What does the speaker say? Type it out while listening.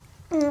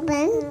You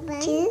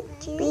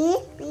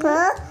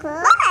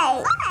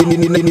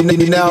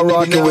now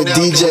rocking with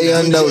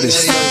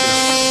DJ-Unnoticed.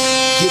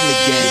 Get in the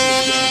game.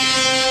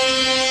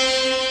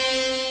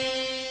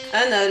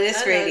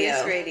 Unnoticed Radio.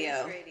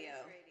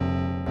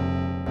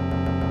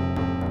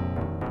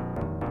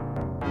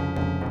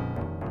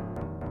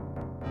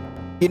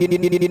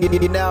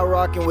 You now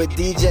rocking with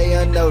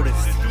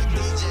DJ-Unnoticed.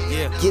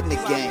 Yeah. Get in the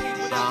game.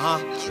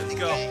 Let's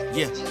go.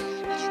 Yeah.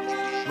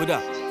 What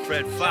up?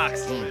 Fred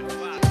Fox.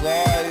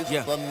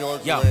 Yeah.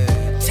 Yo,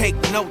 take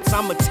notes,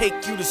 I'ma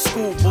take you to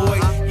school, boy.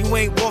 You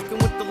ain't walking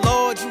with the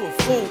Lord, you a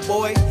fool,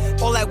 boy.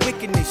 All that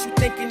wickedness, you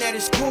thinking that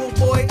it's cool,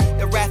 boy.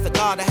 The wrath of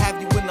God to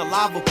have you in the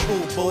lava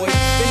pool, boy.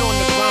 Been on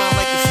the grind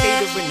like a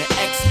skater in the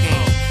X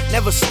Games.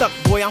 Never stuck,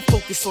 boy, I'm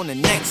focused on the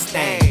next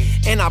thing.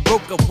 And I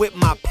broke up with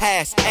my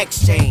past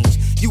exchange.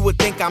 You would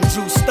think I'm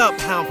juiced up,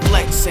 how I'm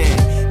flexing.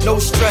 No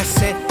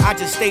stressing, I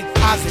just stay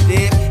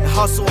positive. And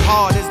hustle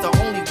hard is the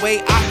only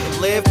way I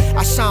can live.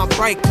 I shine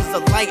bright cause the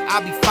light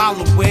I be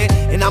following.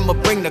 And I'ma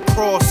bring the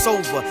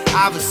crossover,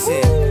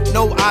 Iverson.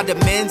 No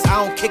ottomans,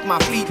 I don't kick my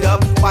feet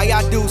up. While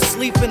I do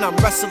sleeping, I'm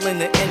wrestling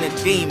the inner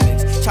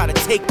demons. Try to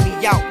take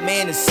me out,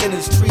 man, it's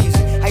sinner's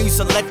treason. I used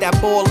to let that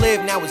ball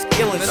live, now it's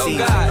killing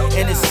season.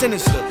 And it's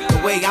sinister,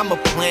 the way I'ma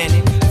plan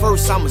it.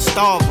 First I'ma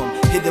starve them,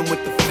 hit them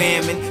with the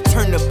famine.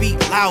 Turn the beat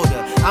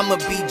louder, I'ma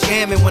be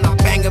jamming when I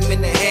bang them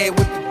in the head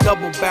with the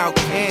double barrel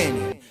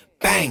cannon.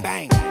 Bang,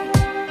 bang.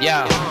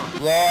 Yo,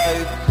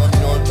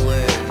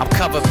 I'm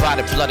covered by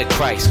the blood of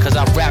Christ. Cause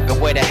I rap and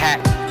wear the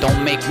hat,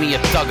 don't make me a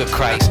thug of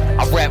Christ.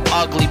 I rap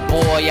ugly,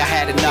 boy, I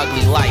had an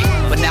ugly life.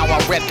 But now I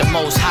rap the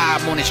most high,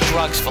 I'm on his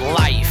drugs for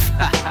life.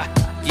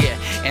 Yeah,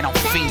 and I'm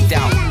fiended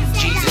out.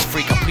 Jesus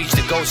freak, I preach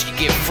the ghost, you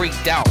get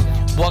freaked out.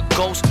 What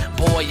ghost?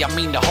 Boy, I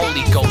mean the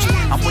Holy Ghost.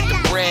 I'm with the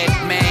bread,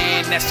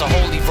 man, that's a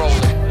holy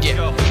roller.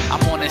 Yeah,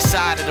 I'm on the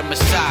side of the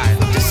Messiah.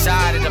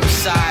 Decided I'm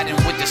siding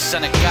with the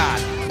Son of God.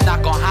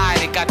 Not gonna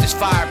hide it, got this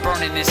fire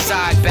burning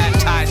inside.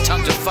 Baptized,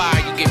 tongues of fire,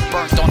 you get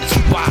burnt on the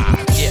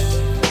spot. Yeah,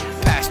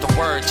 pass the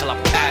word till I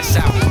pass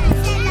out.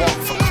 Walk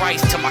for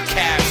Christ till my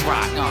calves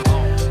rock.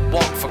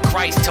 Walk for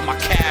Christ till my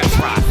calves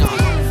rock.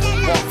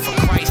 Walk for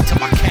Christ till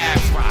my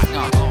calves rock.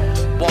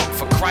 Walk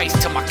for Christ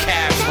till my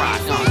calves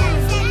rock.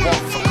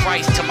 Walk for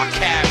Christ till my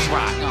calves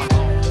rock.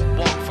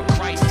 Walk for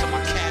Christ till my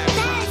calves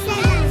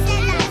rock.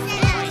 Walk for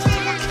Christ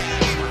till my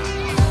calves rock.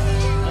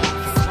 Walk for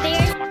Christ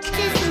till my calves rock.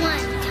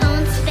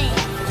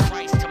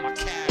 Christ till my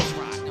calves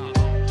rock.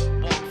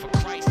 Walk for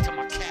Christ till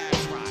my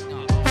calves rock.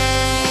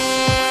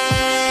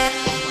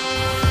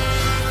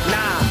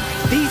 Nah,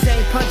 these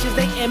ain't punches,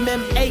 they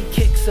MMA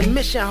kicks.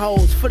 Submission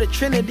holds for the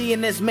Trinity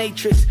in this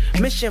matrix.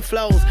 Mission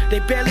flows, they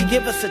barely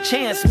give us a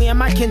chance. Me and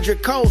my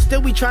Kendrick Cole,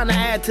 still we trying to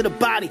add to the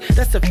body.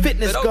 That's a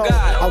fitness goal.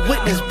 A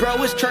witness,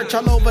 bro, it's church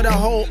all over the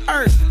whole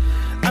earth.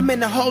 I'm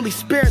in the Holy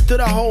Spirit through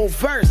the whole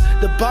verse.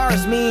 The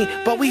bars mean,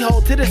 but we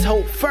hold to this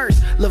hope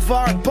first.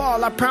 LeVar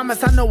Ball, I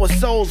promise I know what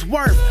soul's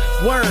worth.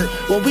 Word,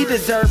 what we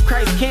deserve,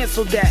 Christ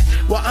canceled that.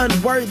 We're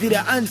unworthy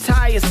to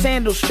untie your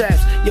sandal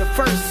straps. Your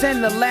first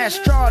sin, the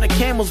last straw, the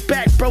camel's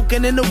back,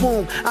 broken in the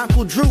womb.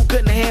 Uncle Drew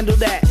couldn't handle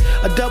that.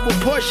 A double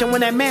portion when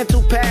that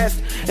mantle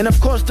passed. And of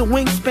course the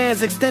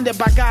wingspans extended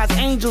by God's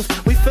angels.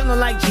 We feeling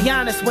like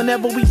Giannis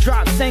whenever we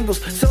drop singles.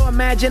 So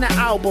imagine the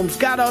albums,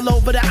 got all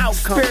over the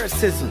outcome.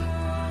 Spiritism.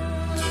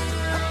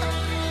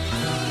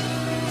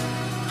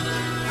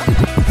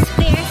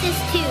 Spiritus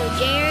 2,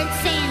 Jared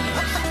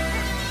Sanders.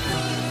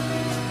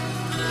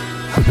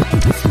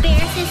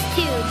 Spiritus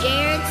 2,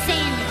 Jared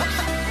Sanders.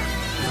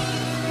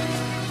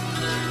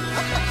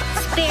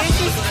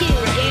 Spiritus 2,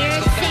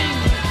 Jared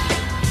Sanders.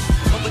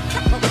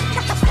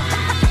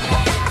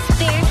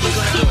 Spiritus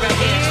 2,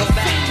 Jared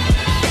Sanders.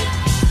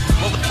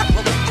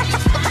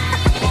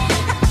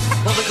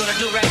 What we're gonna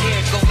do right here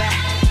is go back.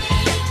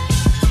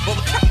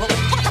 What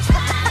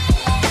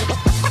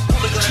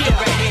we're gonna do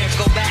right here is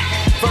go back.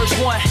 Verse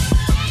 1,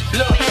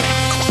 look.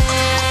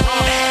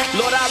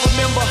 Lord, I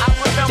remember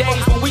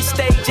days when we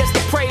stayed just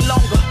to pray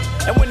longer.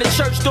 And when the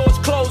church doors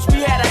closed,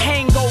 we had a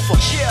hangover.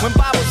 When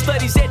Bible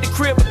studies at the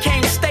crib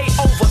became stay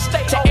over.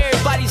 To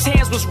everybody's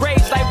hands was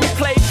raised like we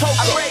played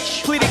poker.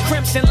 Pleaded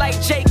crimson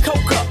like Jay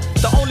Coker.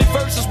 The only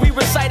verses we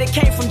recited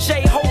came from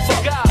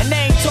Jehovah. And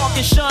they ain't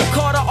talking Sean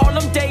Carter, all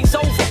them days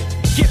over.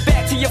 Get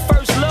back to your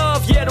first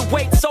love, yeah, the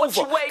wait's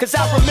over. Cause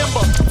I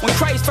remember when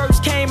Christ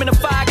first came and the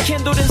fire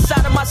kindled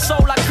inside of my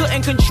soul. I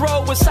couldn't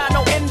control inside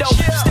no endo.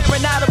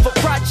 Staring out of a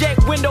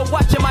project window,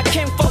 watching my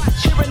kinfolk.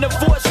 Hearing the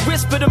voice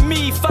whisper to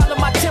me, follow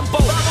my tempo.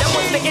 That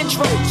was the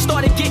intro,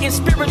 started getting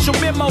spiritual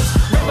memos.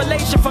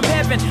 Revelation from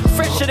heaven,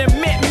 fresher than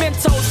mint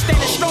Mentos.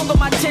 Standing strong on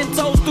my 10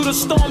 toes through the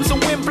storms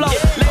and wind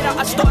blows. Later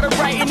I started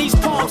writing these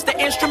poems, the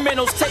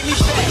instrumentals take me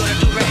back. What we're gonna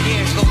do right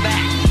here is go back.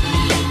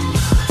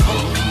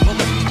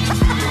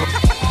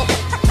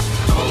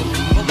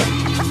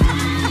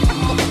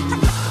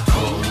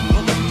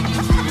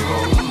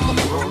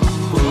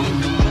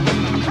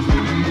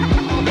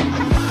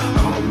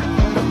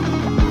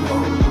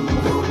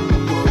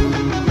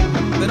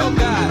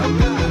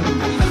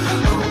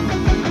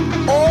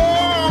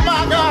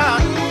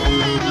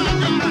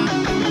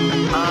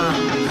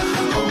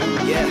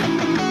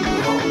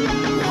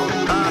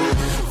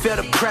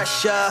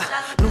 pressure.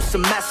 New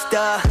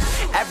semester,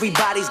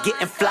 everybody's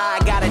getting fly,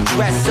 gotta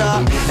dress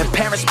up. And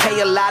parents pay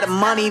a lot of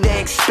money,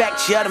 they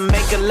expect you to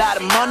make a lot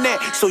of money,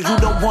 so you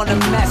don't wanna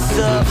mess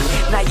up.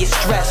 Now you're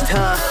stressed,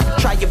 huh?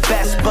 Try your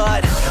best,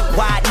 but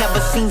why it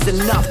never seems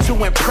enough to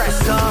impress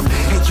them?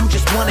 And you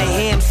just wanna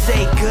hear him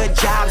say good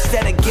job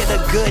instead of get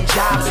a good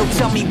job. So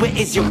tell me, where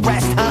is your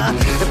rest, huh?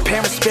 The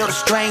parents feel the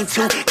strain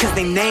too, cause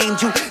they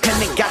named you, and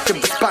they got the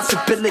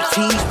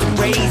responsibilities to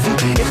raise you.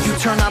 If you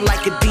turn out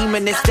like a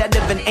demon instead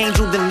of an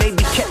angel, then they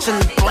be catching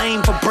the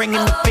blame for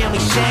bringing the family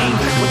shame.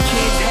 When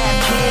kids have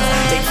kids,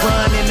 they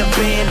run and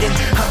abandon.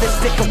 Others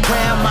stick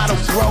around, model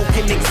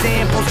broken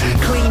examples.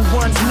 Clean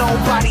ones,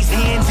 nobody's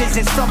hands is.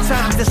 And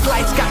sometimes this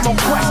life's got more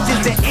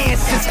questions than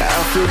answers. I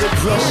feel the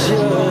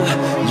pressure,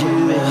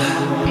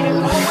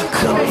 yeah,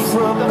 coming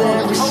from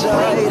every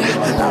side.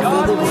 I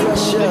feel the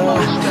pressure,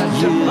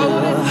 yeah,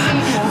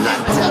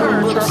 knocked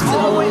out but I'm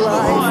still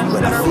alive.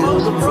 But I feel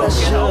the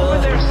pressure. Over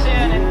their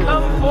sin and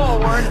come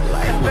forward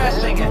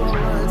confessing it.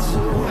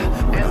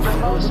 And the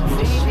most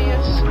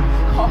devious,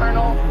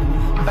 carnal,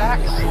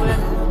 backslid,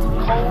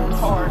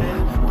 cold-hearted,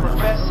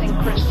 professing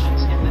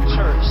Christians in the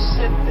church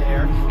sit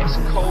there as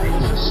cold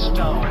as a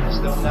stone,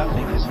 as though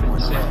nothing has been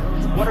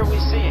said. What are we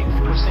seeing?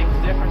 We're seeing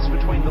the difference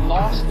between the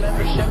lost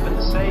membership and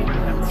the saved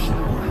membership.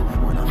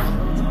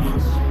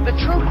 The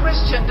true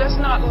Christian does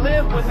not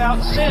live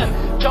without sin.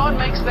 John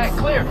makes that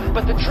clear.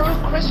 But the true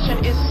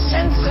Christian is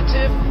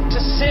sensitive to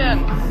sin.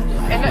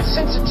 And that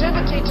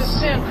sensitivity to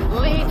sin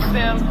leads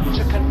them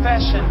to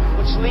confession,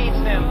 which leads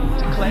them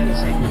to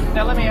cleansing.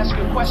 Now let me ask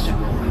you a question.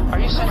 Are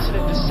you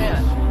sensitive to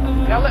sin?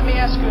 Now let me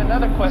ask you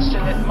another question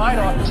that might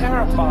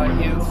terrify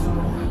you.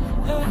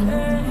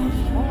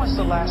 When was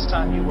the last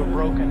time you were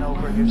broken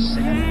over your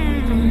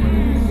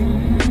sin?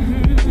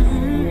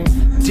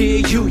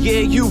 Dear you, yeah,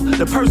 you,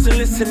 the person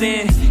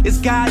listening. It's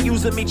God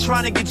using me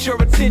trying to get your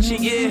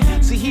attention, yeah.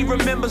 See, he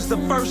remembers the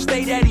first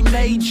day that he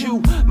made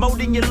you,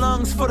 molding your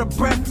lungs for the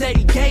breath that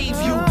he gave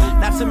you.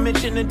 Not to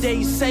mention the day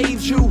he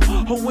saved you,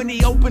 or when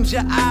he opened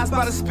your eyes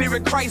by the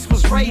Spirit Christ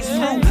was raised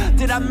through.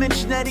 Did I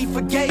mention that he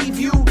forgave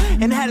you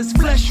and had his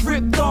flesh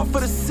ripped off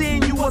for the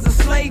sin you was a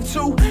slave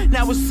to?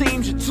 Now it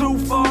seems you're too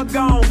far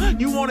gone.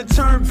 You want to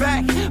turn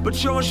back,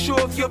 but you're unsure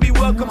if you'll be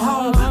welcome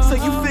home. So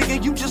you figure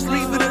you just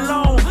leave it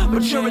alone,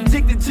 but you're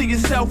addicted to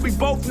yourself. We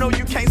both know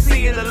you can't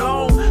see it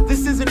alone.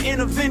 This is an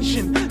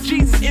intervention.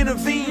 Jesus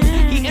intervened.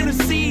 He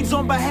intercedes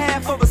on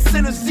behalf of a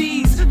sinner's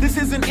deeds. This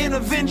is an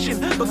intervention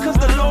because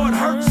the Lord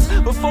hurts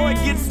before it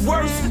gets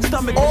worse.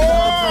 Stomach.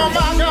 Oh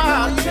my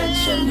God.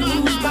 Attention,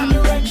 lose my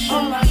direction.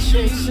 All I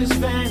chase is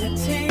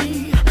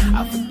vanity.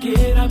 I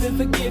forget I've been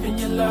forgiven.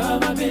 Your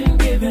love I've been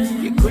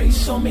given. Your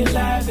grace on me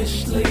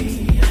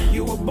lavishly.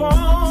 You were born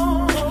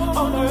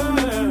on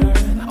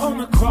earth. On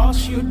the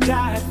cross you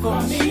died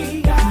for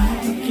me.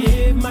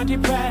 Forgive my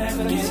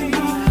depravity.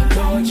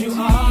 Lord, you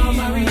are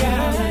my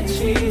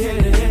reality.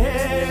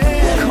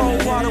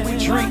 Cold water we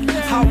drink,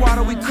 hot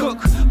water we cook,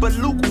 but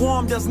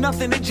lukewarm does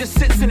nothing, it just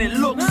sits and it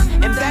looks.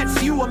 And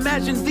that's you.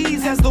 Imagine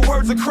these as the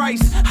words of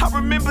Christ. I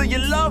remember you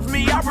loved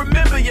me, I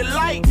remember your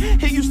light.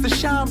 It used to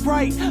shine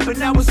bright, but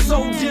now it's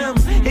so dim.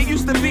 It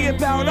used to be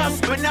about us,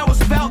 but now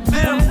it's about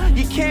them.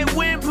 You can't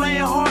win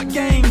playing hard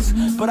games,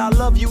 but I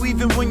love you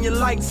even when your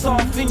light's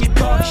off in your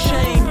dark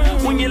shame.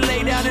 When you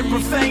lay down and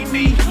profane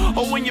me,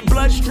 or when your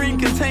bloodstream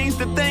contains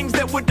the things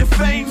that would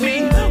defame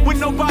me. When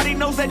nobody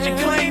knows that you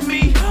claim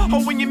me,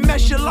 or when you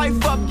mess your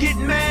life up, get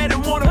mad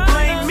and wanna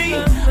blame me.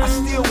 I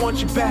still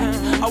want you back,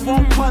 I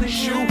won't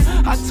punish you.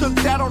 I took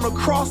that on the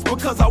cross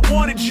because I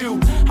wanted you.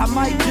 I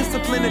might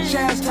discipline and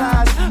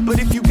chastise, but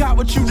if you got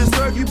what you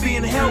deserve, you be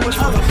in hell with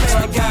other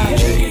bad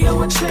guys.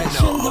 No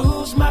attention,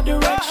 lose my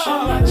direction.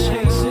 My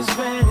chase is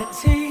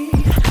vanity.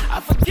 I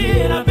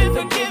forget I've been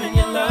forgiven.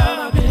 Your love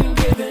I've been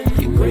given.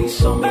 Your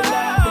grace on me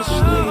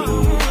lavishly.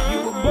 You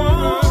were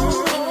born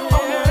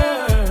on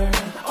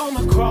earth. On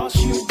the cross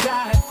you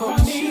died for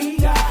me.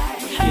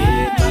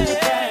 Forgive my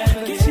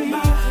depravity.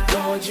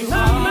 Lord, you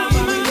are my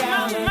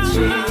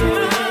reality.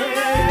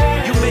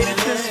 You made it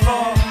this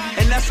far,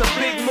 and that's a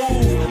big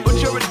move. But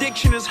your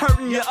addiction is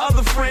hurting your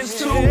other friends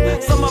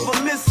too. Some of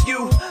them miss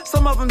you,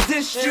 some of them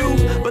dissed you,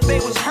 but they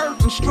was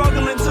hurt and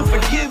struggling to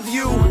forgive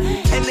you.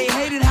 And they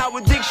hated how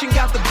addiction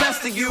got the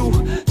best of you.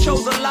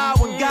 Chose a lie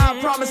when God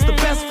promised the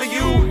best for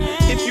you.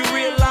 If you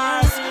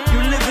realize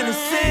you're living in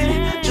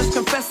sin, just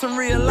confess and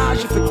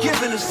realize you're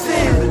forgiven of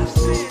sin.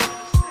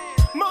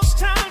 Most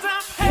times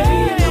I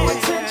pay no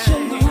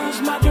attention,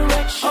 lose my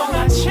direction. All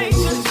I chase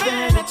is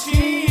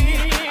vanity.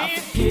 I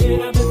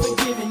forget I've been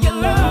forgiven. Your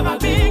love I've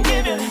been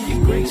given.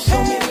 Your grace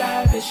on me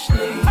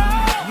lavishly.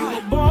 You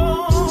were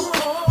born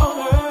on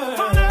earth.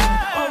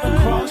 On the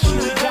cross you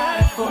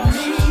died for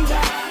me.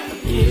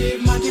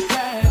 Forgive my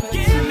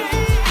depravity.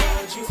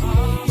 Lord, you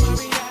are my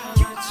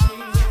reality.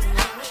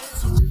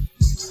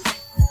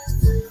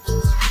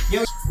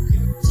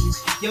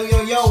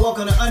 Yo,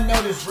 welcome to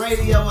Unnoticed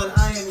Radio, and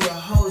I am your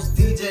host,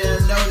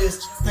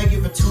 DJ-Unnoticed. Thank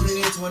you for tuning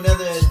in to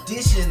another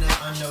edition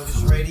of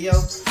Unnoticed Radio.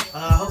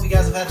 I hope you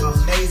guys have had an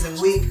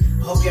amazing week.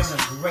 I hope you're having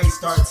a great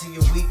start to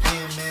your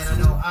weekend, man. I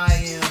know I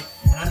am,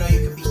 and I know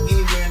you could be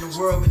anywhere in the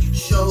world, but you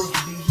chose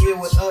to be here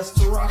with us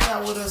to rock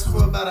out with us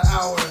for about an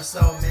hour or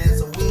so, man.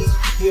 So we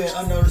here at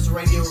Unnoticed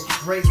Radio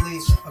greatly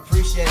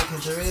appreciate it,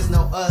 because there is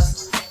no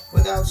us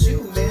without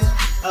you, man.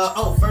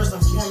 First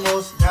and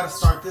foremost, gotta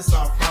start this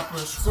off proper.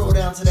 Scroll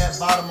down to that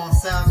bottom on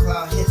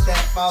SoundCloud, hit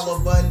that follow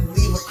button,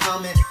 leave a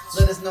comment,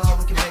 let us know how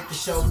we can make the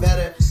show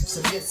better.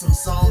 Submit some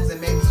songs that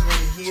maybe you want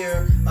to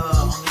hear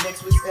on the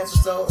next week's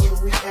episode or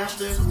the week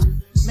after.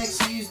 Make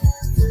sure you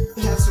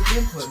have some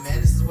input,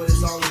 man. This is what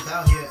it's all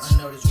about here at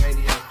Unnoticed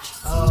Radio.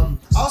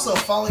 Also,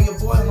 follow your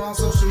boy on all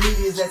social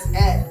medias. That's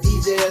at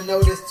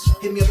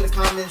DJ-Unnoticed. Hit me up in the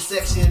comment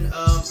section.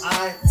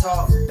 I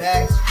talk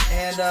back,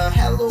 and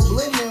had a little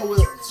blend there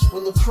with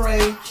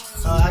Lecrae.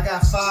 I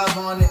got 5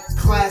 on it.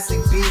 Classic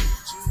beat.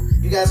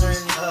 You guys are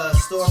in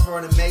store for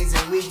an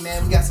amazing week,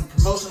 man. We got some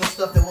promotional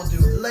stuff that we'll do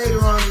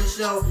later on in the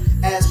show.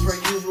 As per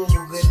usual,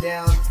 we'll get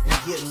down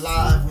and get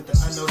live with the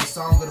Unnoticed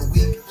Song of the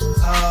Week.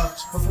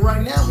 But for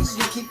right now, we're just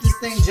going to keep this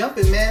thing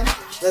jumping, man.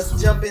 Let's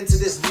jump into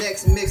this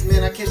next mix,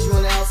 man. I'll catch you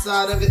on the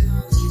outside of it.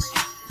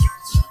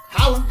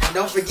 Holla. And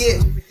don't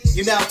forget,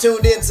 you now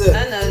tuned into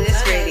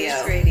Unnoticed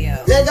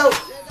Radio. Let go.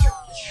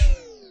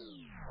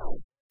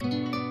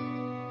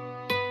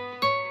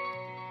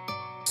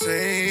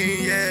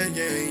 Say yeah,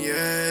 yeah,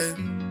 yeah.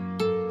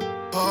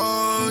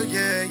 Oh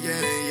yeah,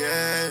 yeah,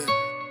 yeah.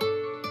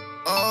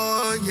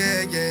 Oh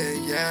yeah, yeah,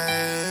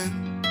 yeah.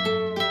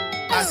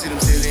 I see them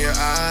tears in your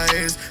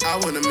eyes. I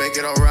wanna make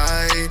it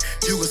alright.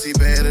 You will see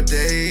better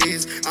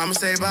days. I'ma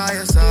stay by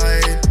your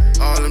side.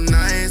 All them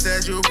nights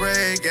that you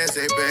break, guess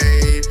they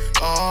paid.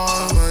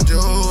 I'ma do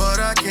what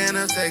I can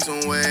to take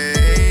some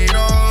weight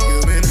off.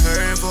 You've been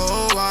hurting for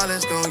a while,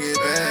 it's gon' get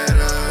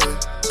better.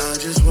 I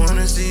just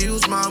wanna see you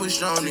smile, we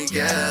strong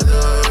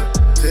together.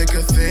 Take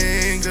a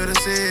thing, to the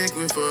sick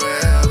with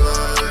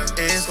forever.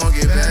 It's gon'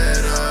 get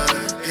better,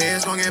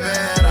 it's gon' get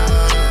better.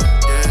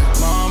 Yeah.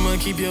 Mama,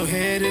 keep your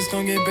head, it's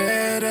gon' get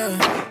better.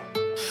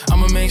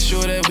 I'ma make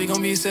sure that we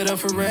gon' be set up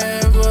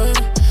forever.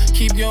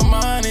 Keep your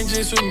mind and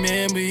just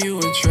remember you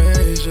a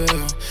treasure.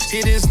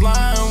 Hit this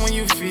line when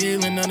you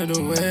feeling under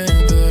the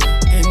weather.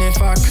 And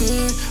if I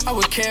could, I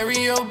would carry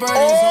your burdens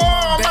on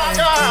my back.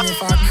 And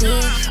if I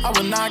could, I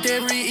would knock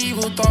every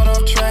evil thought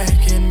off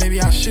track. And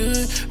maybe I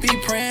should be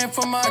praying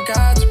for my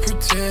God to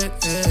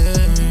protect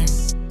them.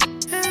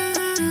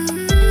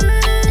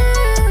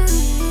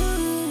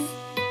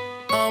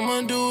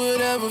 I'ma do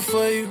whatever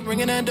for you.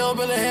 Ringing that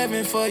doorbell of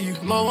heaven for you.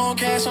 Low on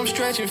cash, I'm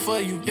stretching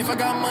for you. If I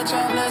got much,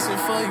 I'll lessen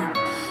for you.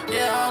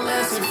 Yeah, I'll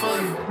lessen for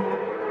you.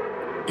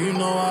 You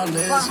know I'll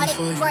lessen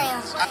for you.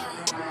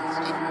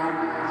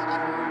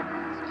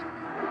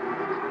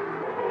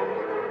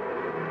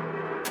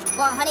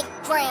 100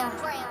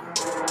 grams.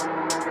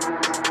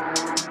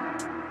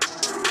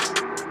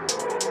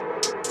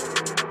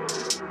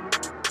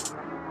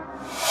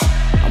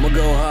 I'ma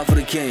go hard for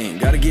the king,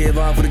 gotta give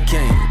hard for the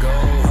king. Go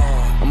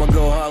hard. I'ma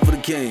go hard for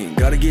the king,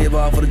 gotta give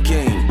hard for the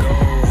king. Go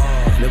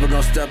hard. Never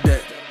gonna stop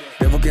that,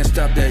 devil can't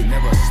stop that.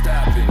 Never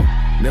stopping.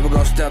 Never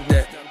gonna stop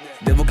that,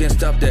 devil can't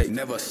stop that.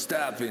 Never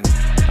stopping.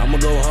 I'ma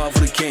go hard for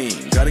the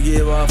king, gotta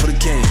give hard for the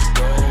king.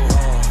 Go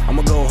hard.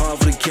 I'ma go hard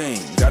for the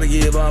king, gotta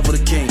give hard for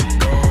the king.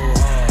 Go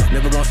hard.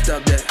 Never gonna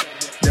stop that,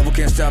 devil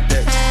can't stop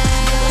that.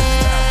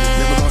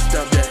 Never gonna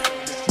stop that,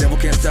 devil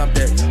can't stop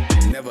that.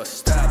 Never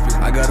stop it.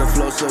 I got a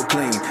flow so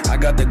clean, I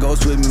got the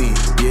ghost with me.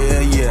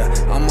 Yeah,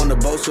 yeah, I'm on the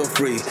boat so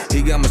free.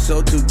 He got my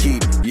soul to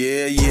keep.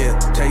 Yeah, yeah,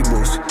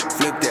 tables,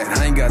 flip that.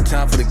 I ain't got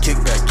time for the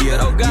kickback.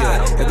 Yeah,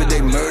 yeah.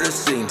 Everyday murder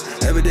scene,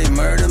 everyday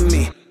murder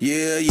me.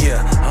 Yeah,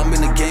 yeah, I'm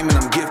in the game and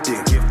I'm gifted.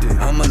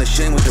 I'm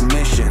unashamed with the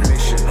mission.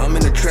 I'm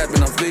in the trap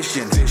and I'm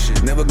fishing.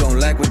 Never gonna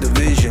lack with the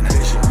vision.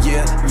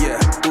 Yeah, yeah,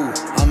 ooh,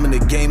 I'm in the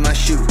game, I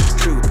shoot.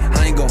 Truth,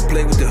 I ain't gonna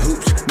play with the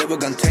hoops. Never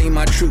gonna tame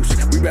my troops.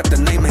 We rap the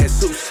name of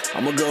Jesus.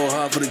 I'ma go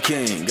hard for the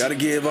king, gotta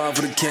give hard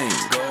for the king.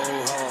 Go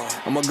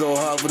hard. I'ma go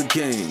hard for the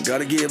king,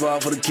 gotta give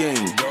hard for the king.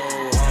 Go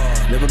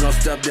hard. Never gonna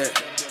stop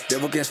that,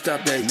 devil can't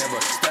stop that.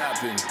 Never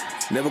stopping.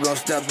 Never gonna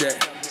stop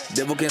that,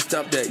 devil can't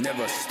stop that.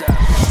 Never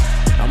stopping.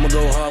 I'ma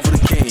go hard for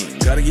the king,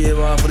 gotta give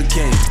hard for the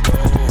king. Go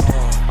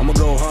hard. I'ma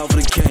go hard for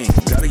the king,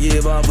 gotta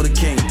give hard for the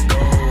king. Go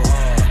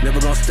hard. Never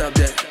gonna stop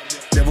that,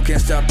 devil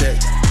can't stop that.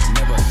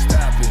 Never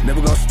stopping.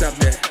 Never gonna stop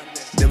that.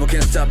 Devil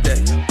can't stop that.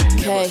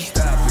 Okay,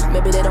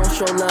 maybe they don't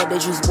show love, they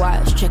just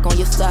watch. Check on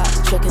your stock,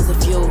 check-ins a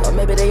few. Or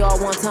maybe they all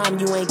one time,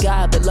 you ain't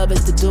God, but love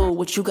is to do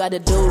what you gotta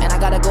do. And I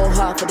gotta go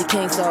hard for the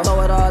king, so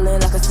throw it all in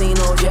like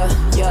casinos, yeah,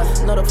 yeah.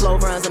 Know the flow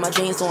runs in my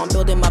jeans, so I'm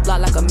building my block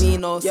like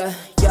Aminos, yeah,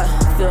 yeah.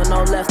 Feel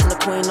no less than the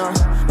queen, no.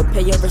 But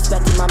pay your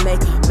respect to my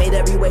maker. Made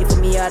every way for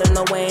me out of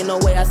no way, ain't no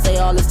way I say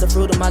all it's the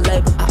fruit of my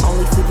labor. I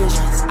only see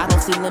visions, I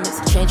don't see limits.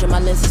 Changing my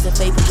lenses in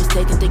favor, just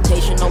taking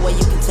dictation, no way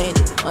you contain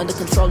it. Under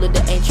control of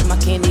the ancient, my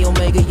candy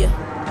omega, yeah.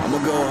 I'ma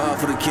go hard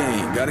for the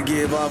king, gotta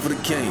give hard for the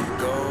king.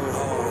 Go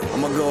hard.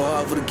 I'ma go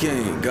hard for the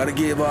king, gotta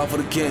give hard for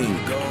the king.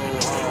 Go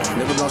hard.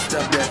 Never gonna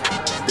stop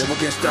that, devil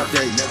can't stop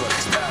that. Never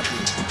stop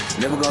it.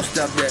 Never gonna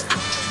stop that.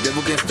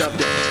 Never can stop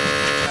that.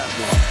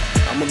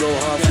 I'ma go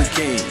hard for the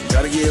king.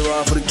 Gotta get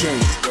raw for the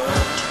king.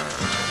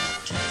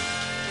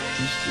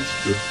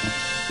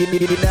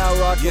 You now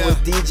rocking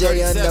with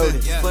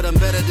DJ-Unnoticed. But I'm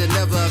better than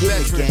ever a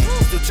veteran.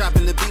 Still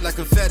chopping the beat like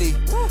confetti.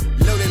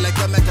 Loaded like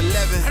I'm at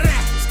 11.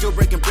 Still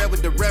breaking bread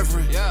with the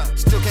reverend.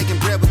 Still caking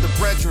bread with the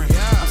brethren.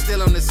 I'm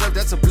still on this earth,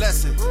 that's a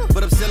blessing.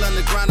 But I'm still on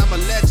the grind, I'm a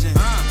legend.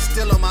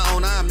 Still on my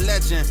own, I'm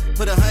legend.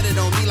 Put 100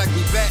 on me like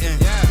we betting.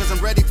 Cause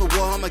I'm ready for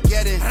war,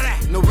 Armageddon.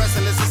 No rest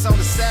unless it's on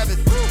the Sabbath.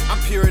 I'm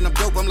pure and I'm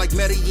dope, I'm like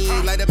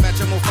Medellin. Light a match,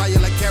 I'm on fire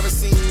like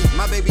kerosene.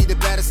 My baby the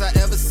baddest I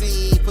ever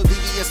seen. Put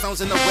VVS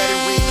stones in the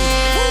wedding ring.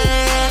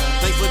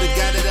 Thankful to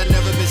God that I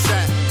never been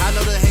shot. I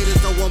know the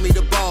haters don't want me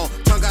to ball.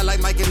 Tongue out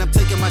like Mike and I'm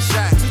taking my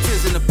shot. 2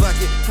 tears in the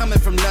bucket, coming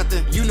from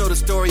nothing. You know the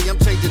story, I'm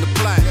changing the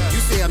plot. You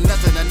say I'm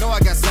nothing, I know I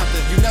got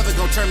something. You never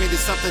gonna turn me to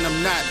something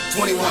I'm not.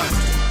 21.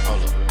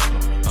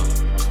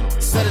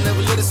 Said I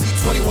never lit a see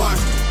 21.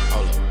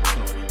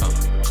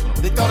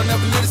 They thought I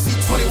never lit a see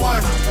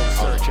 21.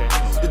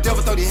 The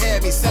devil thought he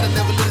had me. Said I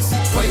never lit a see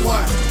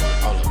 21.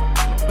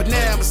 But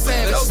now I'm a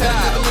savage. Said I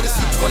never lit a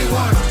see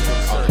 21.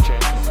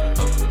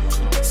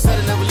 Said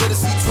I never lit a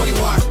see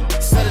 21.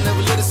 Said I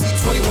never lit a see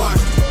 21.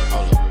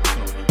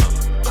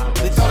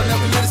 They thought I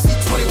never lit a see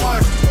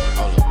 21.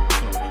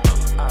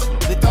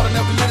 They thought I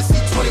never lit a see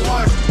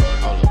 21.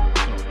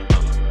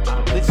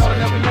 They thought I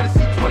never lit a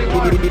see 21.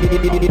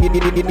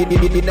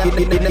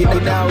 You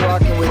now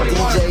rocking with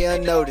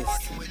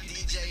DJ-Unnoticed.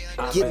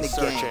 Get in the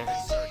game.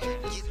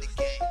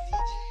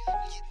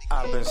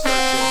 I've been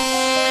searching.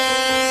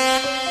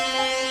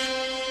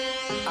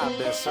 I've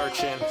been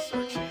searching.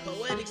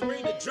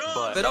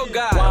 But oh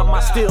God, why am I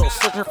still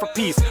searching for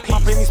peace?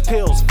 Popping these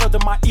pills, further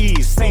my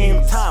ease.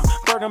 Same time,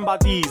 burdened by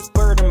these,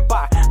 burdened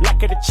by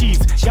lack of the cheese.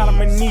 Got on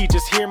my knee,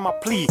 just hear my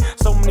plea.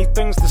 So many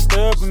things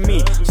disturbing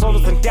me.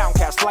 Souls and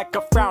downcast like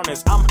a frown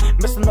is. I'm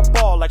missing the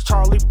ball like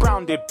Charlie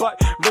Brown did. But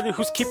really,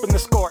 who's keeping the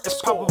score? It's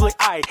probably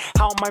I.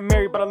 How am I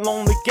married but a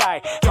lonely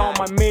guy? How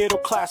am I middle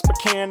class but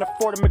can't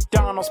afford a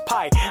McDonald's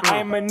pie? I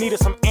am in need of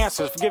some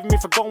answers. Forgive me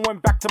for going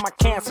back to my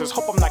cancers.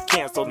 Hope I'm not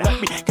canceled. Let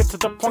me get to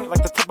the point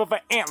like the tip of an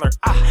antler.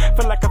 I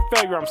feel like a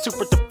failure, I'm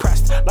super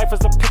depressed. Life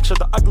is a picture,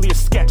 the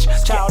ugliest sketch.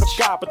 Child of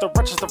God, but the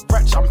wretch is the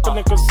wretch. I'm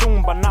feeling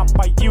consumed, but not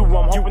by you.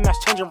 I'm hoping that's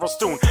changing real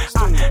soon.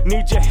 I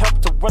need your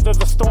help to weather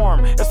the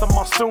storm. It's a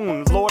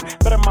monsoon, Lord,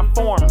 better my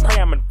form. Pray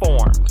I'm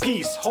informed.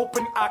 Peace,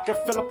 hoping I can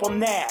fill up on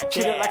that.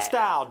 Treat it like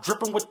style,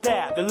 dripping with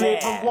that. The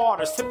living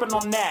water, sipping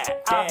on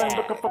that. I've been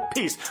looking for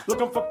peace,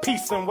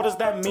 and what does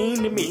that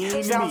mean to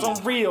me? Sounds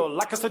unreal,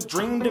 like it's a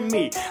dream to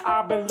me.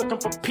 I've been looking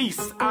for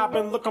peace, I've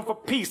been looking for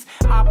peace.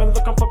 I've been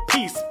looking for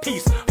peace.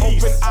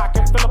 Hoping I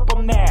can fill up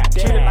on that.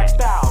 Treat it like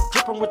style,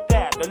 dripping with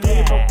that. The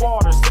living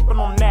water, sipping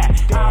on that.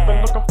 I've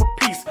been looking for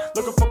peace,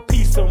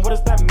 and what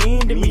does that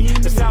mean to me?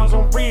 It sounds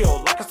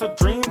unreal, like it's a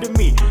dream to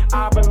me.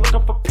 I've been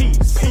looking for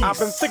peace. I've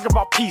been thinking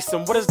about peace,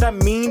 and what does that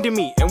mean to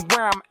me? And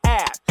where I'm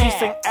at.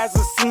 Peace ain't as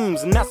it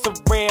seems, and that's a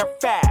rare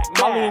fact.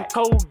 Molly and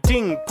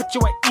codeine, put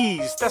you at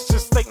ease. That's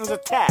just Satan's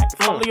attack.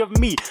 It's only of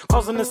me,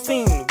 causing the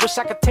scene. Wish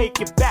I could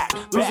take it back.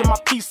 Losing my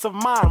peace of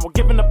mind, while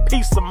giving a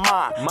peace of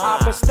mind.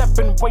 I've been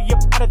stepping way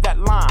up out of that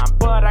line,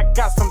 but I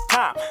got some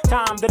time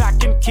that I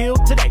can kill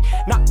today.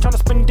 Not trying to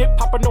spend it,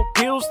 popping no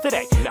pills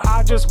today.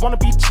 I just wanna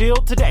be chill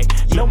today.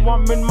 Know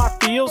I'm in my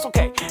feels,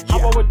 okay.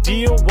 How our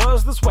deal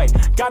was this way.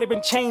 God, he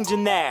been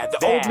changing that.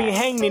 The old me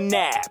hanging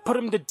that. Put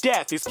him to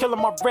death, he's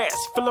killing my rest.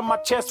 Filling my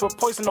chest with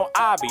poison or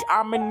ivy.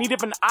 I'm in need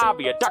of an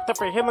ivy, a doctor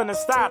for healing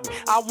inside me.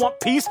 I want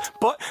peace,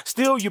 but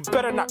still you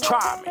better not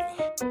try me.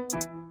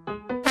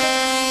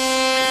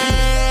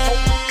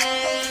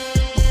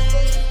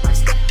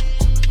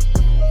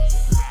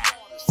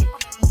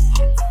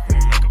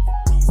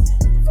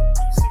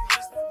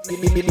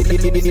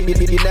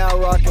 You now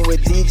rocking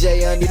with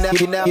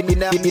DJ-Unnoticed. You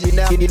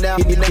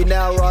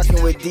now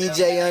rocking with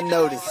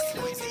DJ-Unnoticed.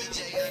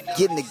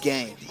 Get in the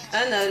game.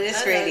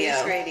 Unnoticed Radio.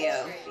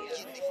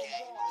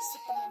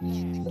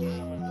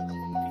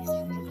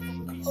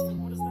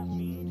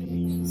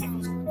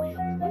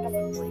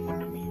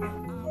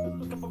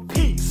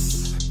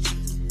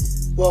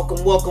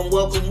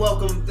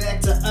 Welcome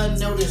back to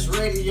Unnoticed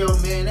Radio,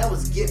 man. That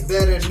was Get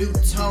Better, New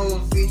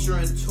Tone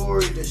featuring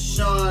Tori,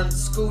 Deshaun,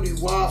 Scooty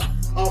Wop.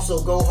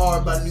 Also Go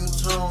Hard by New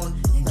Tone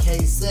and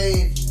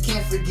K-Save.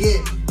 Can't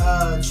forget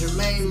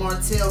Jermaine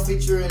Martell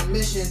featuring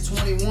Mission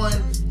 21.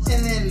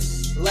 And then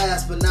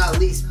last but not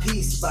least,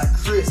 Peace by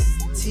Chris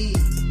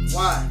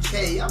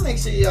T.Y.K. Y'all make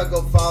sure y'all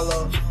go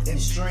follow and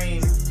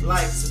stream,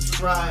 like,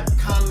 subscribe,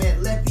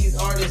 comment. Let these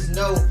artists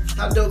know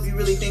how dope you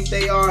really think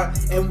they are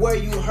and where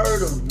you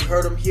heard them. You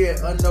heard them here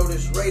at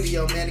Unnoticed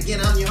Radio, man. Again,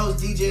 I'm your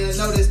host,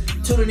 DJ-Unnoticed.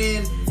 Tuning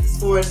in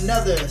for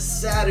another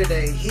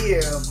Saturday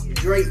here of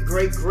great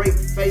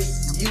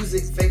faith-based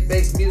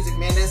music,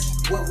 man.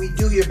 That's what we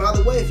do here. By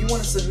the way, if you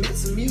want to submit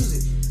some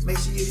music, make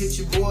sure you hit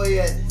your boy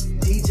at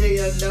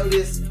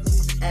DJ-Unnoticed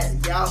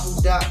at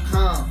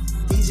yahoo.com.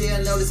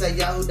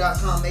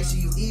 DJ-Unnoticed@yahoo.com. Make sure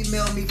you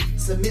email me,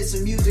 submit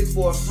some music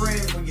for a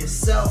friend, for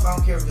yourself. I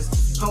don't care if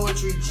it's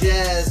poetry,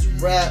 jazz,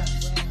 rap.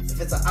 If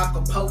if it's an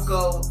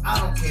Acapulco, I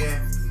don't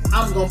care.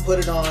 I'm gonna put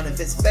it on.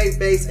 If it's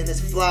faith-based and it's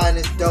fly and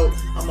it's dope,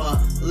 I'm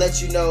gonna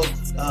let you know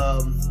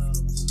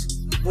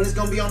when it's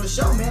gonna be on the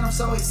show, man. I'm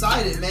so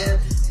excited, man.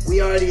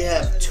 We already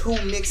have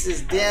 2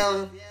 mixes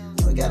down.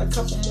 We got a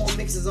couple more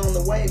mixes on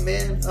the way,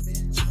 man.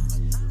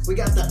 We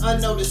got the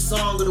Unnoticed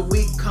Song of the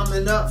Week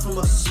coming up from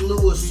a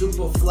slew of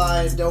super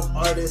fly and dope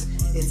artists.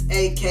 It's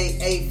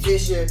AKA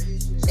Fisher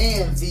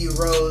and V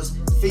Rose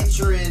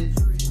featuring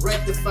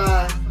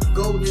Rectify,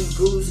 Golden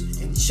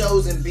Goose, and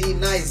Chosen Be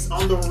Nice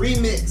on the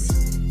remix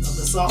of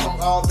the song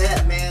All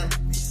That, man.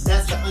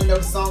 That's the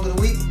Unnoticed Song of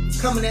the Week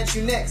coming at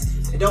you next.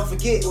 And don't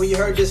forget, when you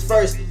heard this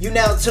first, you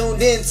now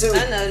tuned in to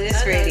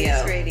Unnoticed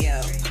Radio.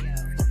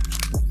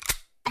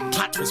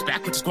 Plot twist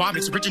back with the squad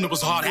mix. Original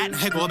was all that.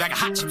 Hey, go back of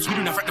hot chips. We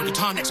do not fret no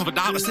guitar next over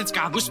 $1 since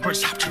God whispered.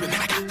 Stop tripping, man,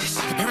 I got this.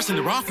 Comparison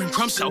to raw from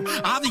crumbs, so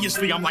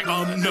obviously I'm like,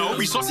 no.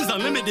 Resources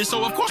unlimited,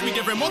 so of course we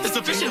different more than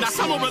sufficient. That's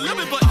how we're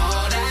living, but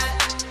all that.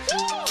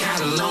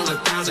 Cattle on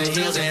 1,000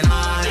 hills and all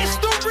that. It's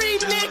the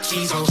remix.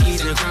 Keys on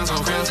keys and crowns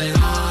on crowns and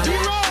all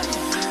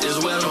that. This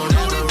well don't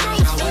ever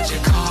work out what you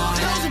call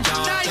that.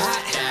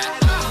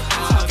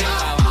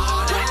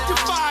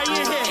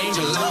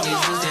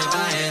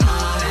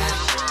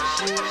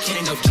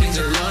 Kings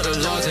and Lord of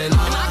Lords and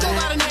all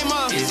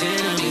that. His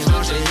enemies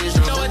march to his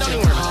drum. No, it don't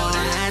even work.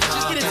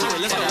 Just get into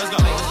it. Let's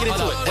get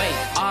into it. Wait,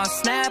 on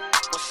snap.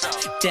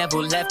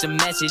 Devil left a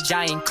message,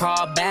 I ain't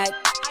called back.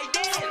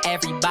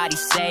 Everybody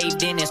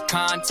saved in his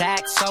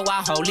contact, so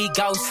I Holy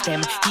Ghost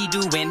him. He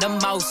doing the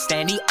most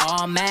and he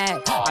all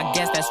mad. I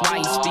guess that's why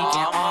he's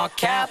speaking all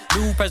cap.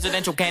 New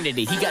presidential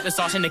candidate, he got the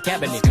sauce in the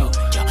cabinet.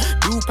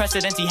 New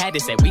precedents he had to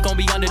say, we gon'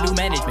 be under new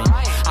management.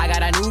 I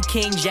got a new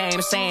King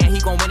James saying he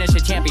gon' win us a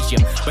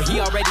championship, but he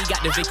already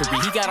got the victory.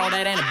 He got all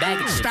that in the bag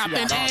of shit. Stop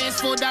and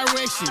ask for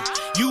direction.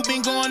 You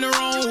been going the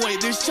wrong way.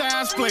 This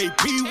child's play,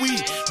 Pee-wee.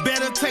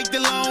 Better take the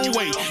long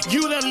way.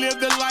 You done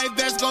lived a life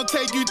that's gon'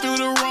 take you through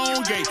the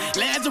wrong gate.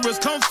 Lazarus,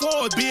 come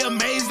forward, be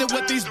amazed at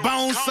what these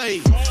bones say.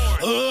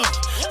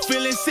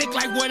 Feeling sick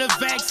like where the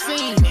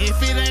vaccine.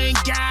 If it ain't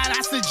God,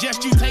 I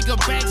suggest you take a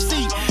back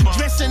seat.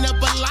 Dressing up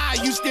a lie,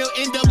 you still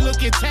end up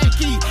looking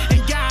tacky.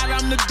 And God,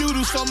 I'm the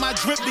doodle, so my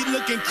drip be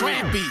looking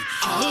crappy.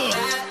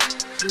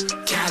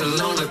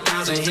 Cattle on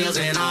 1,000 hills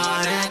and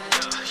all that.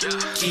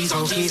 Keys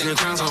on keys and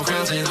crowns on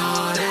crowns and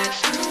all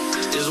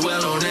that. This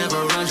well don't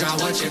ever run dry,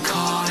 what you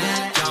call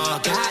that? Y'all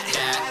got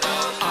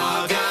that,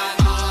 all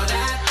got all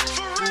that.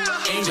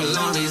 Angel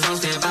armies on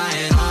standby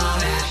and all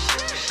that.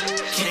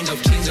 King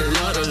of kings and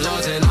Lord of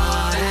lords and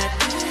all that.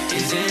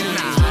 His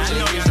enemies want you,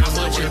 you know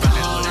what you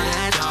call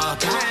that? Y'all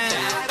got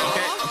that,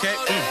 okay.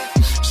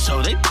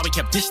 So they probably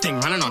kept this thing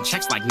running on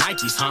checks like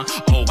Nikes, huh?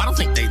 Oh, I don't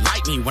think they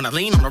like me when I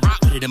lean on the rock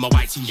with it in my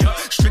white tee.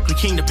 Strictly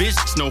king to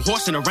business, no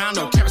horsing around,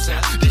 no carousel.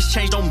 This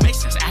change don't make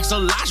sense. Ask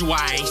Elijah why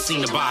I ain't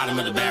seen the bottom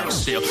of the barrel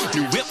still.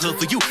 New whip look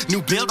for you,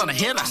 new build on the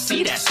hill, I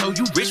see that. So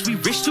you rich, we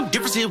rich too.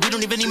 Difference here, we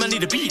don't even need money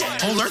to be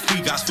that. Whole earth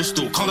we got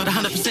footstool, call it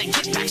 100%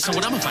 kickback. So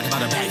what I'm gonna fight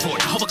about a bag for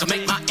it. I hope I can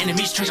make my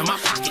enemies treasure my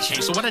pocket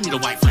change. So what I need a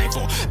white flag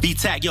for?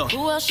 B-tag, yo.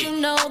 Who else you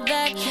know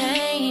that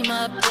came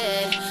up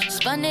dead?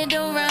 Spun it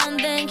around,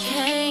 then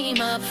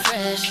came up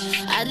fresh.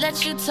 I'd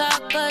let you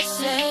talk, but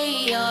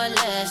say your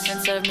less.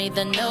 And serve me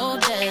the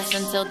notice.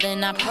 Until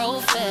then I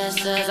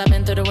profess. Cause I've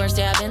been through the worst,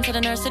 yeah, I've been to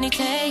the nurse and he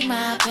take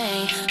my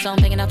pain. So I'm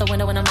thinking out the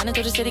window when I'm running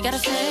through the city, gotta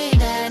say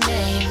that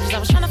name. Cause I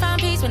was trying to find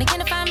peace when he came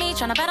to find me.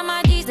 Trying to battle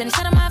my D's, then he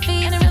set on my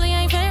feet. And it really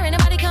ain't fair,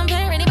 anybody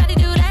compare, anybody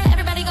do that,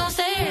 everybody gon'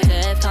 say it.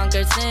 Death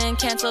conquered sin,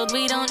 cancelled,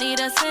 we don't need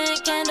a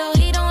scent candle.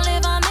 He don't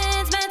live on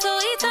men's mental,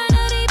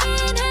 eternity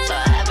been his. So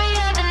every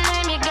other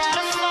name you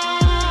gotta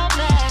fall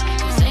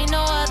back. Cause ain't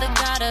no other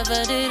God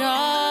ever did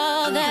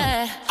all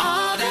that.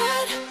 All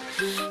that.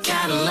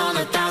 Cattle on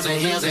 1,000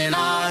 hills and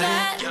all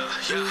that.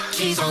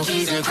 Keys on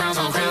keys and crowns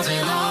on crowns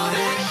and all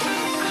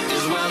that.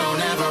 This well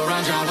don't ever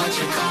run dry, what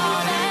you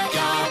call that?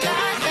 Y'all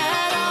got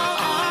that,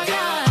 all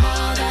got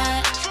all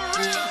that.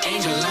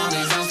 Angel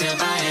armies on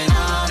standby and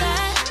all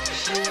that.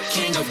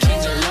 King of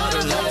kings and Lord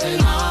of lords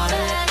and all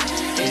that.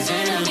 His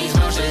enemies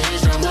march to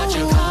his drum, what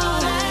you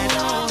call that?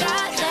 Y'all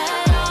got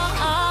that,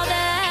 all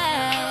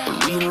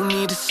that. We don't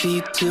need to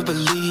see to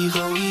believe,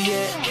 oh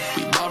yeah.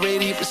 We've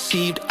already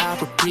received our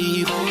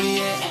reprieve, oh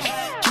yeah.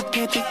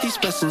 Can't take these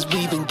blessings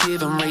we've been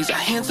given. Raise our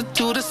hands up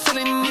to the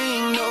ceiling. You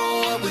ain't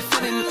know what we're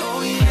feeling.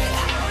 Oh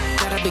yeah.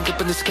 Got a big up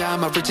in the sky,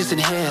 my riches in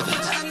heaven.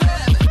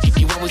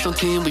 You always on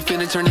 10, we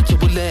finna turn it to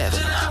 11.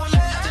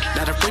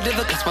 Not afraid of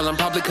the gospel, I'm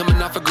probably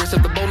coming off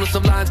aggressive. The bonus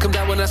of lines come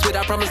down when I spit.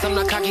 I promise I'm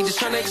not cocky, just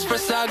trying to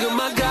express how good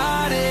my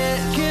God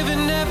is.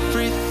 Giving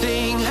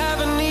everything,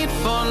 have a need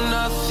for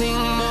nothing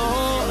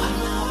more.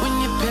 When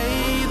you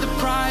pay the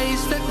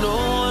price that no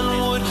one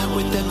would,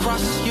 with that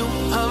cross you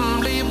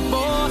humbly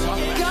bore.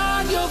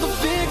 You're the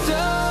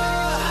victor.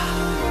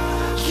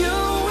 You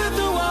went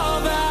through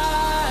all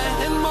that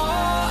and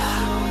more.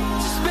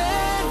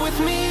 Spend with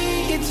me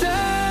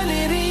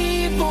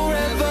eternity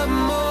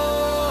forevermore.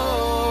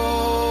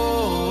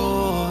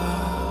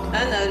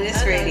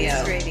 Unnoticed Radio.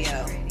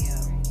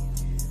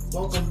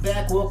 Welcome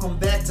back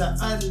to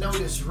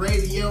Unnoticed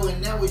Radio,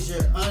 and that was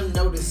your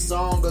Unnoticed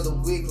Song of the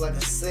Week. Like I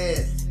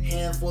said,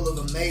 handful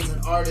of amazing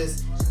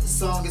artists. The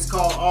song is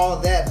called All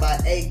That by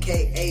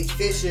AKA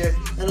Fisher,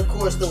 and of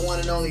course the one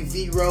and only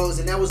V-Rose,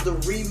 and that was the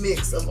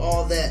remix of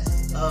All That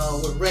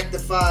with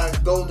Rectify,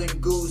 Golden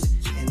Goose,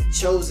 and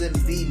Chosen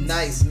Be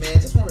Nice,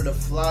 man. Just one of the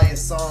flyest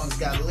songs.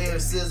 Got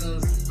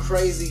lyricism,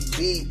 crazy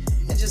beat,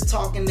 and just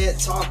talking that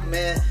talk,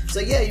 man.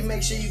 So yeah, you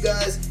make sure you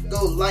guys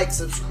go like,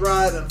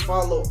 subscribe, and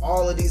follow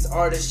all of these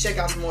artists. Check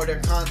out some more of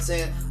their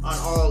content on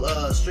all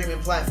streaming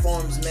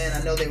platforms, man.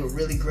 I know they would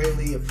really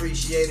greatly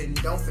appreciate it. And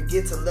don't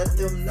forget to let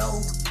them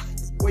know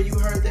where you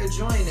heard their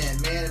joint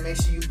at, man. And make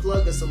sure you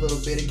plug us a little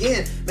bit.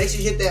 Again, make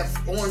sure you hit that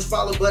orange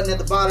follow button at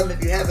the bottom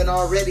if you haven't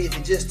already. If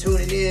you're just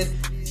tuning in,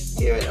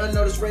 here at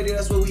Unnoticed Radio,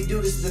 that's what we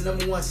do. This is the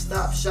 #1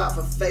 stop shop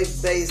for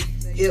faith-based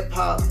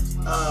hip-hop,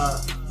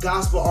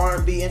 gospel,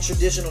 R&B, and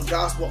traditional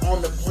gospel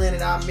on the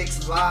planet. I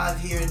mix live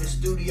here in the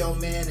studio,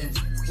 man, and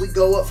we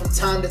go up from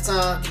time to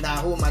time. Nah,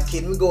 who am I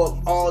kidding? We go up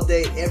all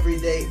day, every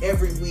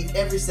week,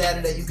 every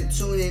Saturday. You can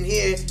tune in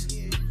here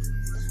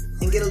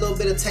and get a little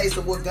bit of taste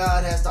of what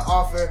God has to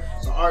offer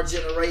for our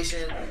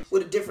generation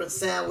with a different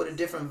sound, with a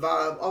different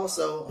vibe.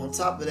 Also, on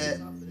top of that,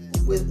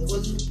 with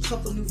a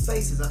couple new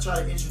faces. I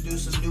try to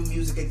introduce some new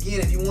music.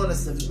 Again, if you want to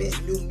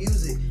submit new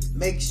music,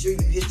 make sure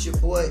you hit your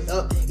boy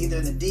up either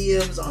in the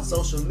DMs on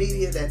social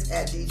media, that's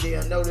at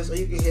DJ-Unnoticed, or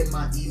you can hit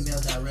my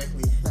email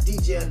directly,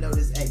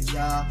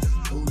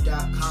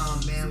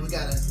 dj-unnoticed@yahoo.com, man. We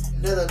got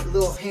another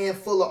little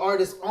handful of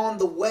artists on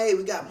the way.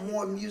 We got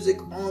more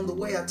music on the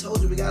way. I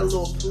told you we got a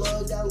little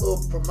plug, got a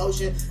little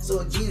promotion. So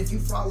again, if you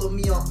follow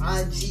me on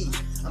IG,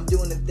 I'm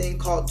doing a thing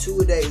called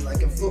 2-a-days,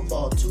 like in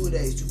football,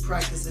 2-a-days, 2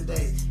 practice a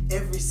day,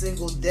 every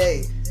single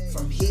day.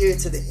 From here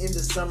to the end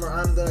of summer,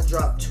 I'm gonna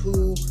drop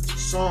 2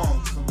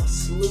 songs from a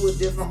slew of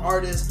different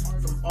artists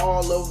from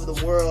all over the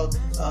world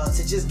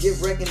to just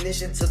give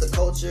recognition to the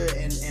culture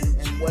and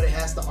what it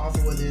has to offer,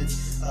 whether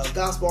it's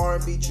gospel,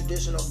 R&B,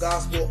 traditional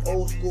gospel,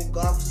 old school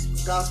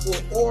gospel,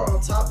 or on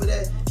top of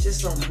that, just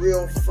some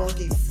real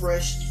funky,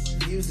 fresh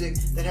music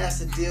that has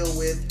to deal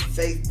with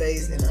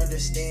faith-based and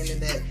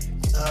understanding that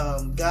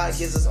God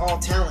gives us all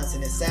talents,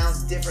 and it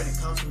sounds different. It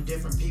comes from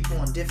different people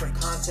on different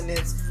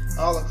continents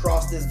all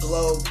across this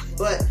globe,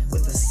 but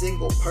with the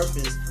single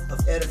purpose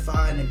of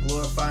edifying and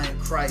glorifying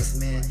Christ,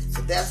 man.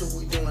 So that's what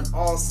we're doing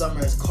all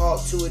summer. It's called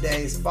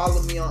 2-a-days.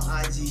 Follow me on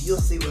IG. You'll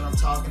see what I'm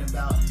talking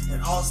about.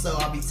 And also,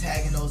 I'll be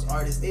tagging those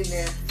artists in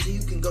there so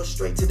you can go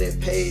straight to their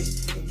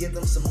page and give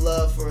them some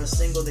love for a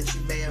single that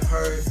you may have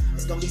heard.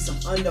 It's going to be some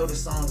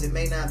unnoticed songs. It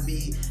may not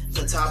be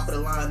the top of the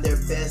line, their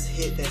best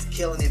hit that's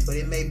killing it, but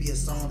it may be a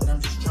song that I'm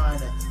just trying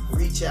to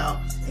reach out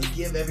and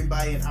give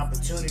everybody an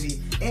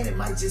opportunity, and it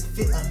might just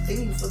fit a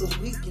theme for the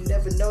week. You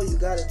never know. You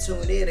gotta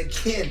tune in.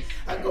 Again,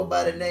 I go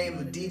by the name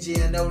of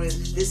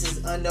DJ-Unnoticed. This is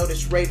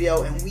Unnoticed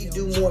Radio, and we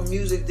do more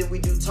music than we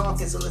do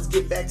talking. So let's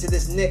get back to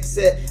this next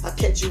set. I'll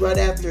catch you right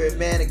after it,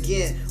 man.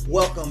 Again,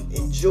 welcome,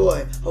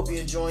 enjoy. Hope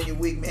you're enjoying your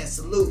week, man.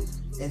 Salute.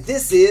 And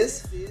this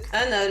is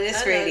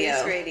Unnoticed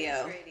Radio.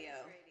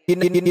 You're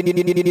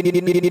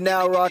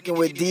now rocking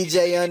with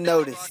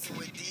DJ-Unnoticed.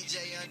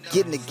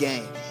 Get in the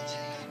game.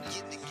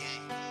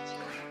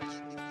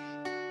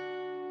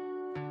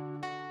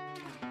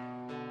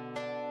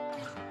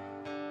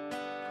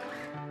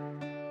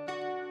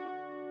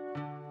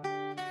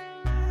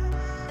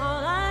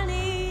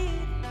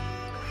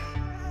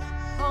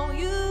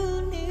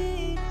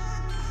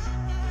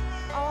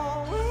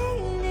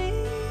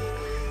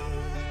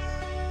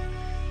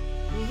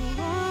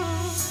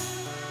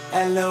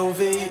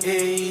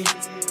 L-O-V-E,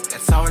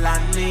 that's all I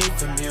need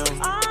from you.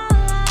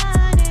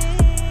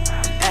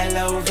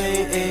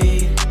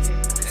 L-O-V-E,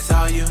 that's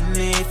all you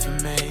need from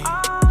me.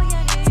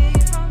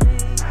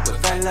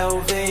 With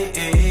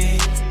L-O-V-E,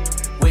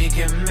 we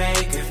can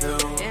make it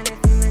through.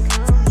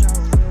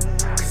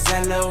 Cause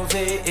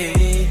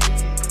L-O-V-E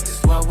is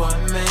what we're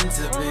meant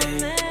to be.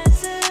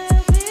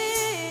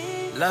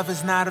 Love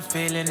is not a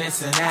feeling,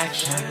 it's an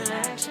action.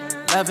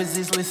 Love is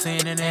easily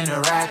seen in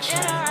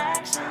interaction.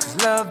 Cause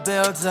love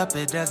builds up,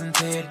 it doesn't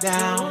tear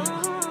down.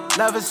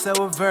 Love is so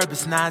a verb,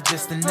 it's not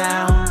just a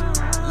noun.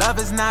 Love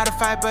is not a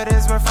fight, but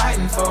it's worth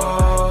fighting for.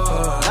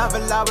 Love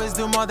will always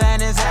do more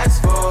than it's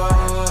asked for.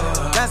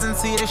 Doesn't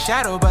see the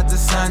shadow, but the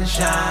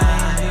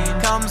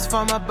sunshine comes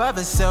from above,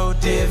 it's so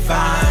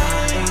divine.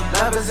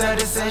 Love is a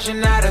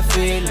decision, not a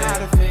feeling.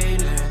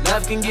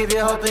 Love can give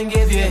you hope and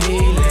give you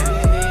healing.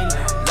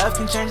 Love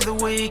can change the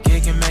weak,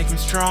 it can make him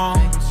strong.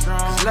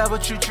 Cause love will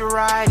treat you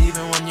right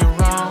even when you're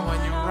wrong.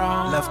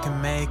 Love can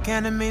make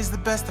enemies the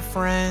best of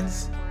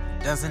friends.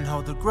 Doesn't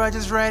hold the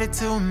grudges, ready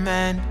to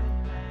mend.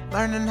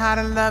 Learning how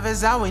to love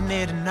is all we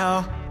need to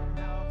know.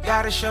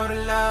 Gotta show the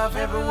love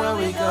everywhere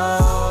we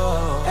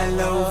go.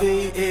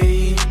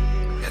 L-O-V-E,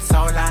 that's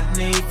all I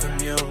need from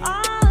you.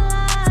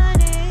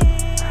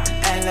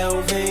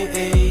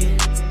 L-O-V-E,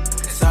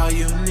 that's all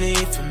you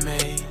need from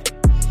me.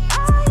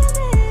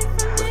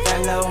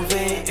 With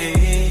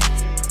L-O-V-E,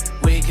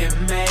 we can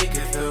make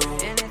it through.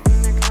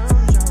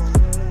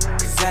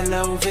 Cause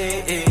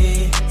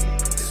L-O-V-E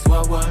is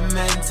what we're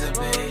meant to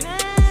be.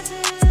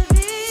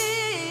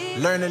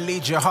 Learn to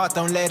lead your heart,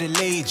 don't let it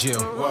lead you.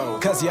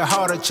 Cause your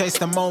heart will chase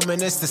the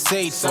moment, it's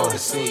deceitful.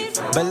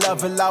 But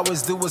love will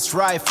always do what's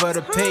right for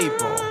the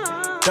people.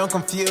 Don't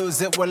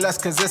confuse it with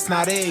lust, cause it's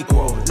not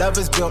equal. Love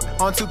is built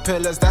on two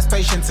pillars, that's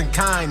patience and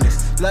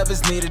kindness. Love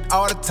is needed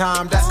all the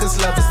time, that's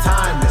cause love is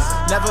timeless.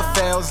 Never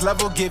fails,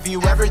 love will give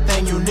you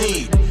everything you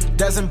need.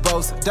 Doesn't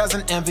boast,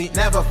 doesn't envy,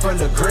 never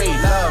full of greed.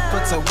 Love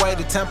puts away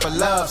the temper,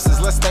 love says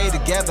let's stay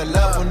together.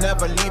 Love will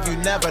never leave you,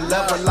 never.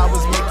 Love will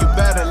always make you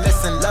better.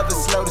 Listen, love is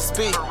slow to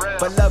speak,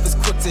 but love is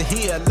quick to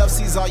hear. Love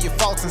sees all your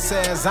faults and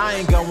says I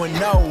ain't going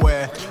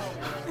nowhere.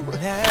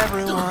 And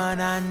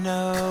everyone I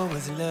know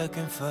is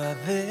looking for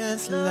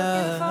this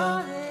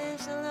love,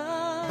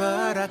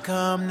 but I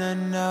come to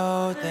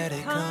know that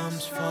it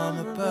comes from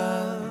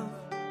above.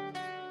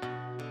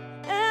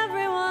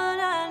 Everyone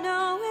I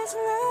know is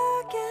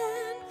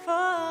looking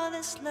for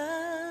this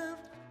love,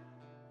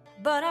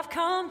 but I've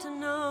come to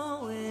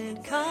know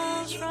it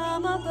comes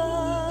from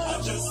above.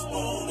 I just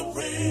wanna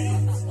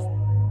praise,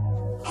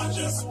 I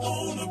just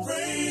wanna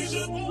praise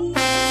you.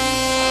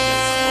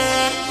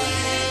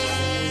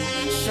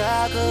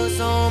 Shackles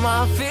on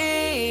my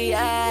feet,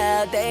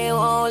 yeah, they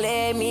won't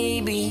let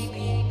me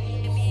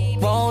be.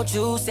 Won't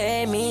you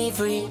set me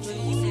free?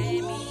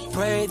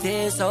 Pray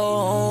this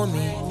on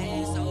me.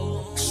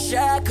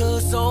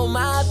 Shackles on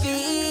my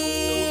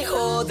feet,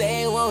 oh,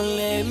 they won't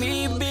let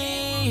me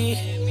be.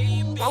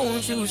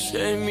 Won't you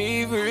set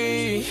me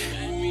free?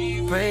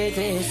 Pray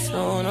this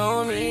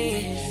on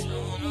me.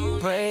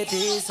 Pray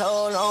this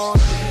on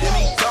me. Let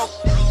me go.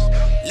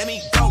 Let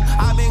me go.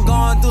 I've been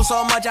going through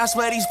so much, I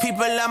swear these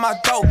people at my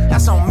throat.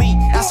 That's on me,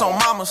 that's on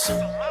mamas.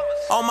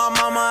 On my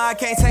mama, I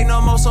can't take no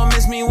more, so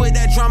miss me with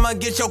that drama.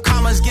 Get your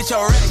commas, get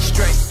your rec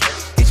straight,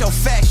 get your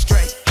facts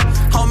straight.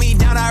 Hold me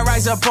down, I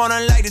rise up on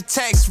her like the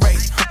tax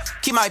rate.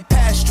 Keep my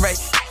past straight,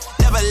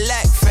 never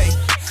lack faith.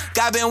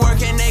 God been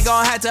working, they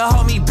gon' have to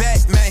hold me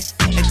back, man.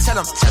 And tell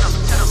them,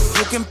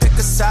 you can pick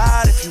a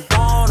side if you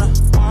wanna.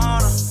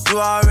 You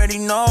already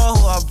know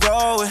who I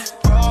roll with.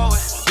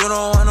 You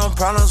don't want no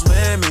problems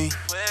with me.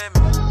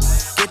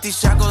 Get these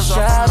shackles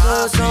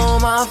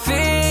on my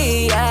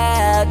feet,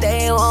 yeah,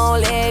 they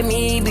won't let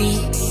me be.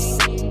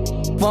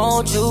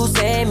 Won't you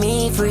set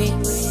me free?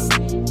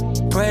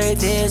 Pray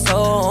this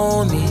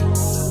on me.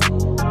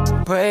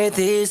 Pray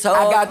this on me.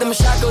 I got them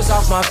shackles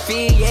off my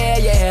feet, yeah,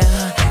 yeah.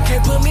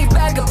 Can't put me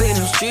back up in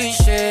them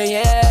streets, yeah,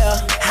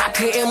 yeah. I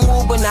couldn't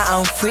move, but now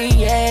I'm free,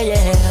 yeah,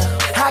 yeah.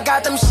 I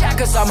got them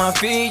shackles on my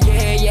feet,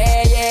 yeah,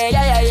 yeah, yeah,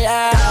 yeah,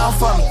 yeah. Down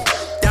for me,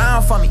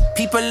 down for me.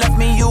 People left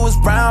me, you was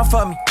brown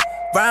for me.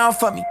 Brown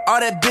for me, all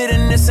that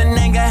bitterness and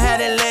anger, had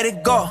to let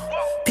it go.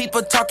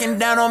 People talking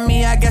down on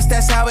me, I guess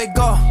that's how it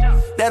go.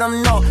 Let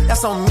them know,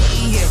 that's on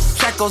me, yeah.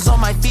 Shackles on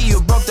my feet,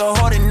 you broke the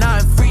hold and now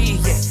I'm free,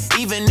 yeah.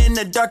 Even in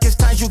the darkest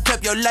times, you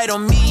kept your light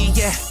on me,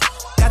 yeah.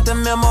 Got the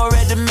memo,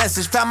 read the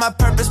message, found my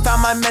purpose,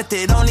 found my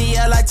method. Only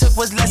L I took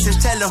was lessons,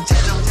 tell them.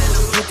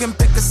 You can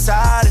pick a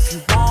side if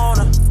you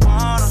wanna.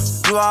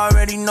 You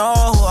already know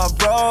who I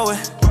roll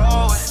with.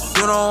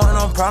 You don't want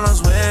no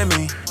problems with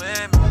me.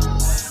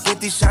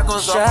 These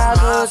shackles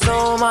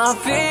on my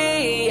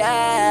feet,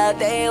 yeah,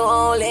 they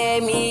won't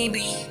let me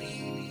be.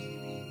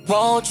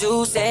 Won't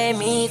you set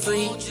me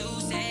free?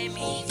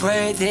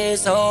 Pray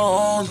this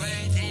on me.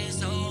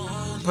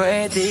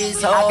 Pray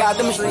this on me. I got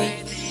them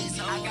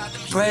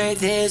streets. Pray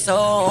this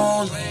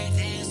on me.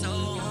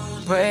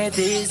 Pray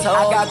this on me.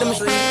 I got them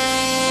streets.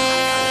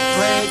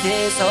 Pray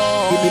this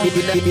on me.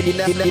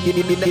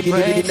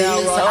 Pray this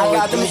on me. I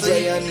got them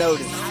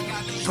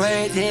streets.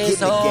 Pray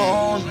this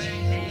on me.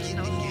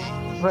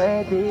 I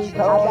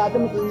got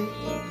them free.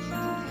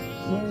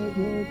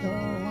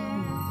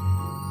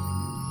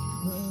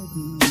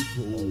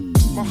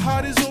 My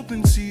heart is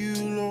open to you,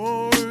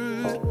 Lord.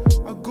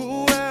 I'll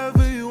go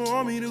wherever you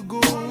want me to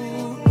go.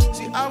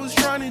 See, I was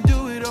trying to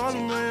do it all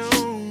on my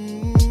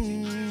own.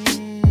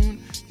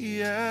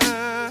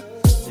 Yeah.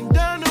 And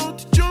I know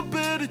that you're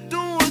better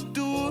than what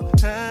you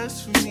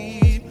has for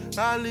me.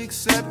 I'll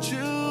accept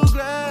you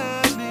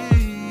gladly.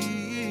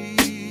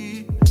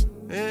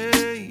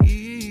 Hey.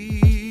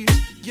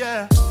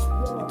 Yeah,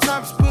 in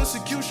times of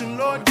persecution,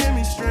 Lord, give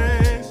me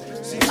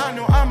strength. See, I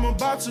know I'm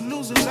about to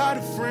lose a lot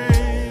of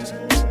friends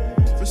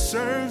for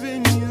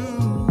serving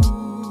you.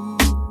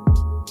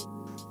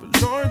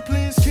 But Lord,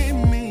 please keep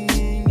me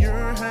in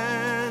your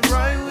hand.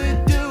 Right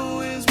with you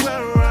is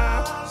where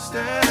I'll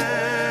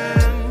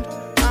stand.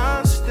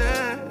 I'll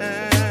stand.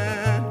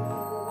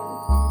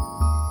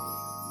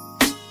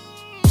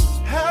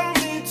 Help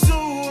me to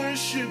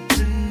worship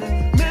in the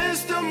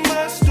midst of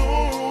my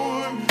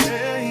storm.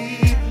 Hey.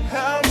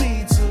 Help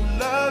me to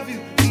love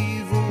you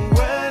even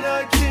when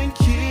I can't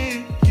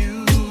keep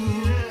you.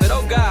 But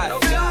oh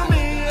God, fill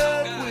me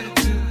up with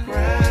your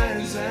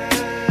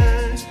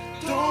presence.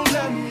 Don't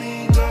let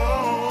me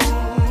go.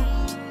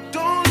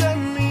 Don't let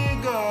me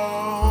go.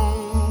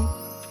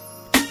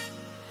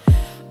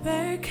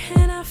 Where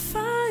can I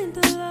find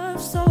the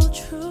love so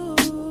true?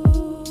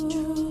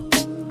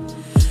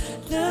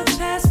 Look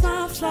past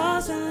my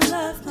flaws and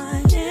love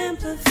my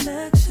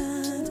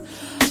imperfections.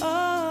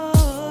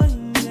 Oh,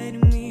 you made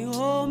me whole.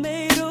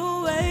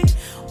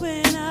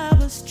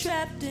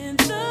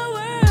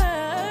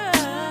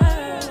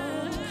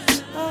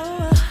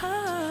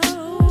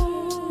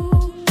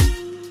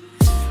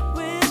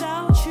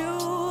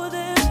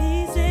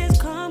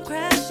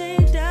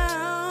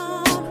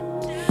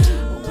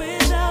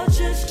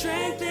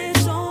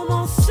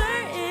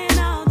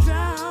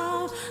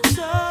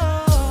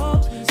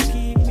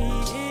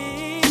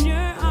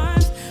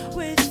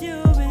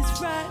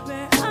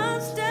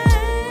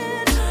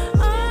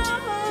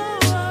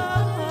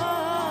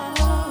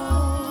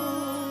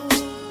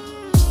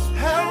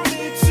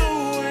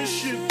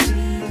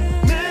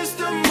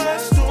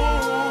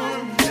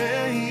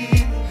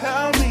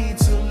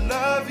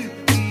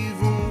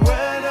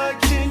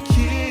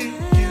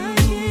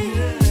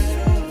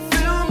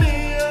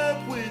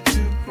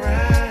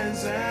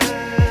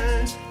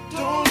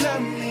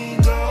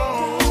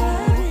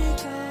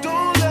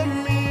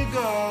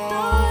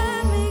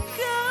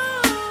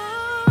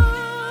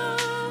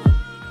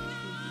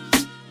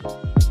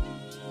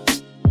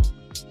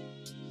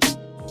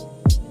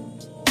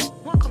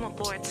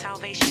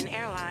 American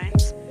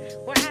Airlines,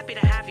 we're happy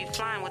to have you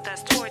flying with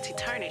us towards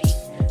eternity.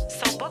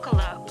 So buckle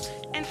up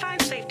and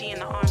find safety in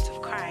the arms of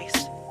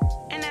Christ.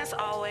 And as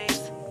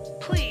always,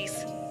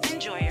 please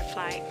enjoy your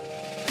flight.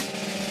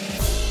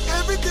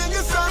 Everything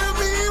inside of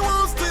me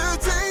wants to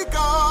take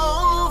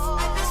off.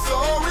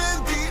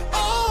 Soaring the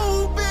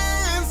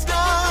open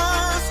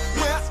skies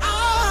where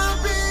I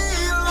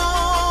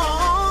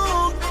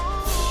belong.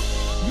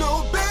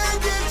 No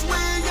baggage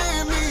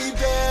weighing me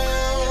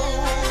down.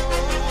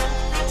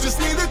 Just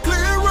need a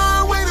clear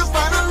runway to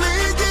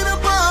finally get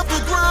above the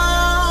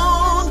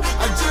ground.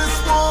 I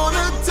just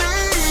wanna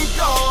take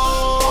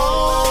off.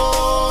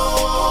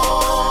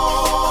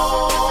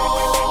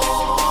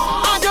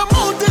 I got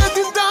more debt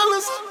than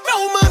dollars,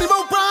 no money,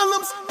 more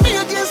problems. Me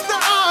against the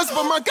odds,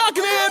 but my God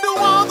can handle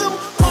all them.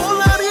 Whole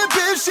lot of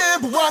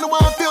ambition, but why do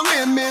I feel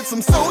limits?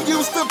 I'm so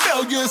used to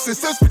failure,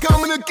 success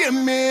becoming a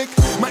gimmick.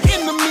 My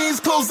enemies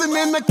closing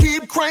in, I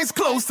keep Christ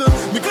closer.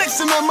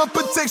 Neglection of my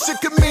protection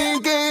could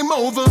mean game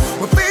over.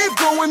 When faith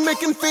growing,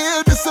 making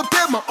fear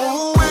disappear. My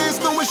own ways,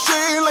 throwing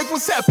shade like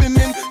what's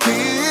happening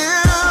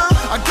here.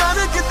 I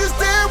gotta get this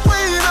damn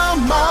weight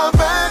on my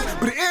back,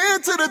 but the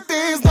end to the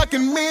things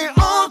knocking me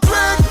on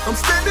track. I'm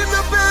standing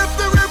up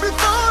after every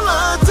fall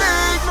I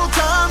take. No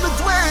time to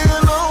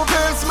dwell on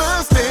past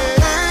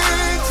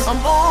mistakes.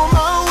 I'm on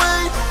my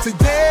way to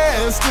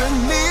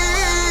destiny.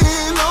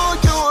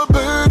 Lord, your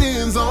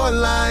burdens are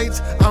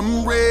light.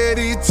 I'm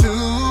ready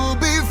to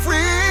be free.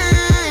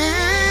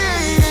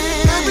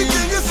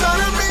 Everything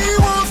inside of me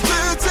wants to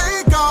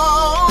take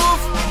off.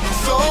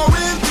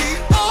 Soaring the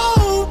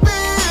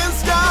open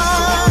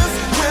skies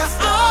where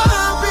I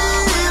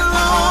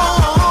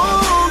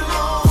belong.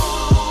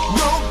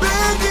 No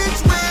baggage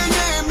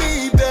weighing me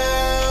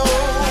down.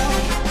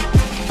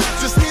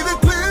 Just need a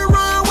clear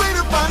runway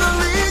to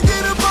finally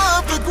get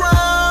above the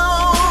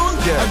ground.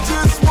 I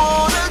just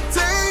wanna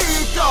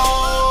take off.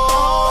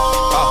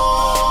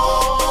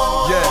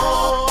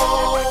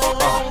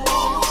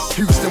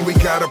 Houston, we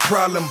got a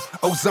problem.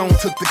 Ozone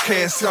took the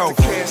cast off.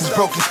 His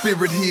broken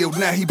spirit healed,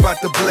 now he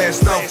bout to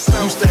blast off.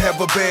 Used to have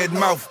a bad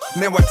mouth,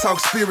 now I talk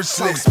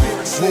spiritually.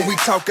 When we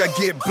talk, I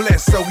get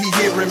blessed, so he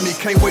hearing me.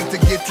 Can't wait to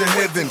get to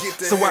heaven,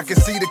 so I can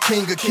see the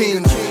King of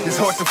Kings. It's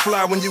hard to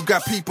fly when you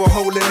got people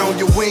holding on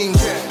your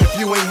wings. If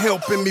you ain't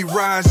helping me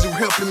rise, you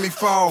helping me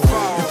fall.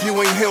 If you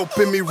ain't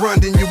helping me run,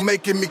 then you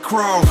making me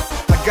crawl.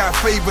 I got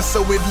favor,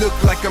 so it look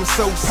like I'm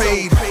so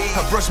paid.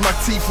 I brush my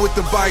teeth with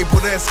the Bible,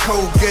 that's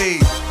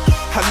Colgate.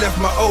 I left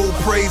my old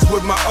praise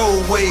with my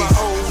old ways.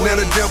 Now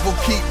the devil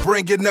keep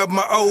bringing up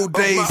my old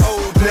days.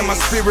 Now my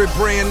spirit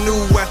brand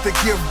new at the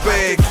gift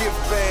bag.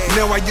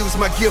 Now I use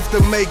my gift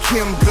to make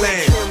him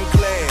glad.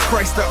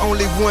 Christ the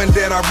only one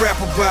that I rap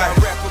about.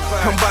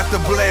 I'm about to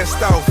blast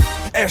off,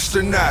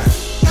 astronaut.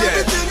 Yeah.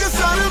 Everything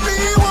inside of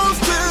me wants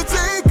to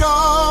take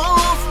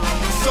off.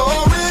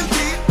 Soaring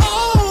the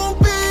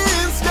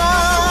open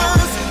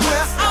skies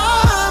where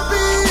I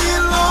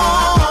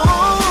belong.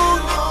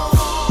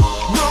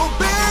 No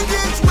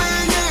baggage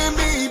weighing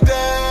me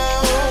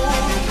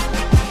down.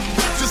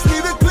 Just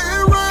need a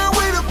clear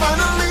runway to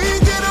finally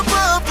get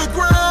above the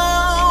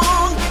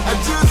ground. I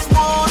just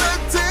wanna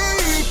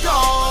take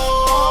off.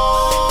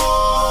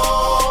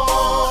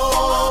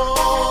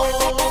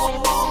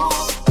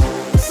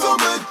 So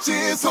much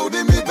is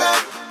holding me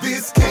back.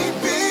 This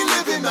can't be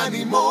living. I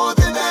need more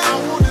than that. I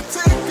wanna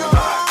take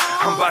off.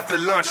 I'm about to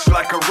launch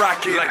like a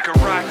rocket.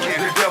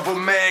 The devil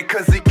mad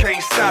cause he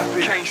can't stop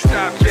it. Yeah.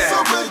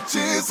 So much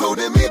is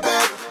holding me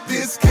back.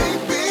 This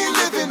can't be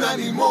living. I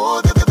need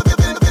more than that. I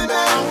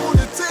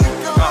wanna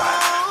take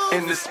off.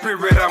 In the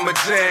spirit, I'm a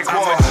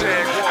jaguar.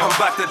 I'm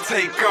about to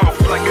take off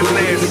like a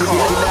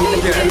NASCAR.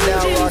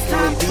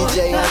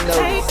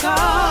 DJ-Unnoticed.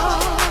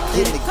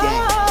 Get in the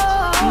game.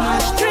 My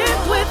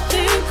strength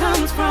within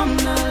comes from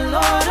the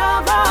Lord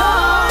of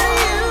all.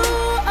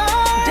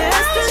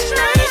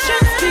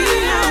 Destinations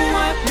beyond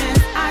what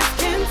men's eyes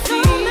can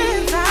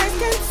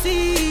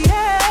see.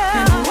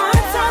 And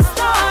once I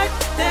start,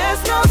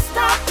 there's no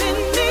stopping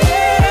me.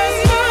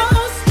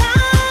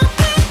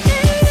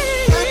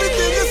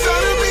 Everything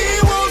inside of me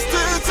wants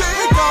to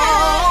take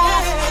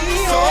off.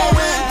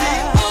 Soaring the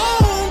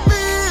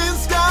open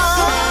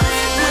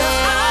skies where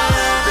I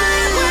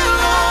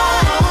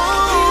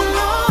belong.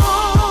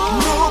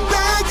 No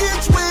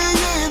baggage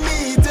weighing me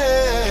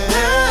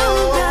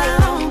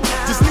down.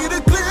 Just need a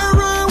clear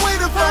runway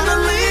to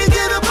finally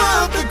get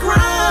above the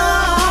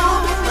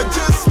ground. I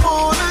just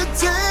wanna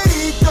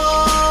take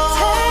off.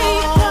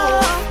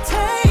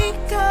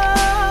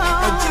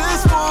 I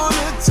just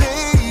wanna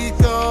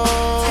take off.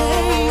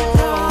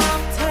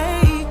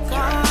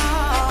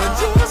 I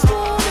just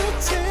wanna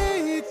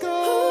take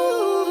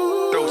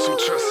off. Those who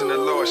trust in the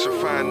Lord shall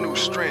find new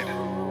strength.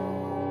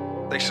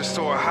 They should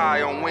soar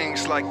high on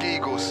wings like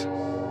eagles.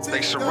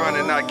 They should run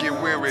and not get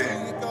weary.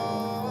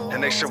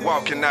 And they should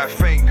walk and not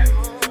faint.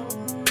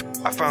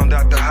 I found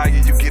out the higher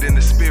you get in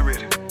the spirit,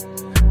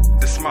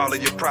 the smaller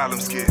your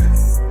problems get.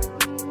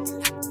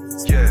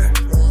 Yeah.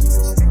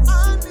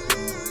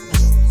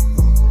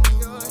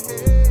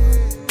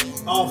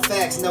 All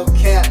facts, no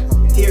cap.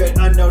 here at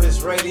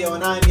Unnoticed Radio,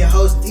 and I'm your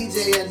host,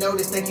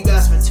 DJ-Unnoticed. Thank you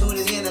guys for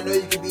tuning in. I know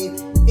you could be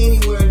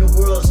anywhere in the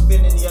world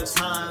spending your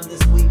time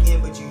this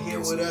weekend, but you're here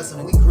with us,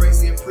 and we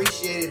greatly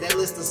appreciate it. That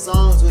list of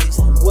songs was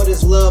What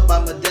Is Love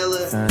by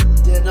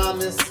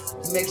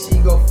DJ-Unnoticed. Make sure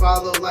you go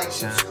follow, like,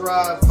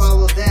 subscribe.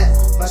 Follow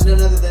that by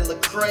none other than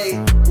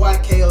Lecrae,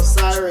 YK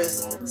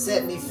Osiris,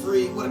 Set Me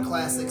Free. What a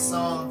classic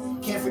song.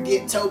 Can't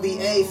forget Toby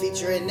A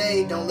featuring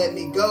Nay, Don't Let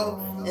Me Go.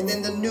 And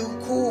then the New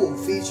Cool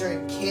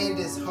featuring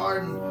Candace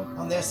Harden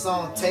on their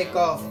song Take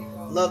Off.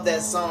 Love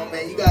that song,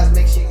 man. You guys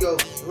make sure you go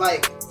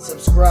like,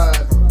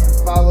 subscribe,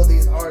 and follow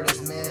these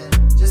artists, man.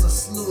 Just a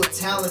slew of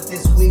talent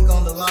this week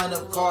on the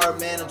lineup card,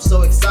 man. I'm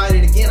so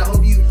excited. Again, I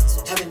hope you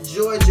have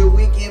enjoyed your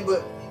weekend,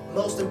 but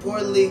most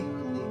importantly,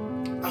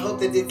 I hope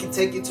that it can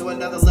take you to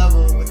another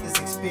level with this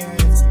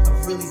experience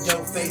of really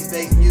dope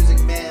faith-based music,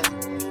 man.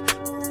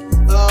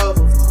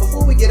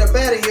 Before we get up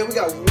out of here, we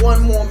got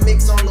one more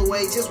mix on the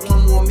way. Just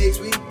one more mix.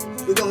 We're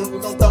gonna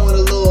throw in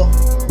a little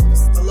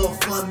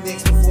fun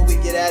mix before we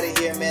get out of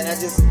here, man.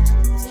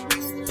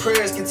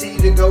 Prayers continue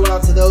to go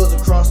out to those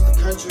across the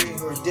country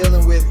who are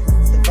dealing with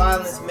the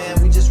violence, man.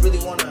 We just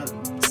really want to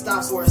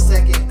stop for a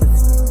second,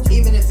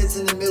 even if it's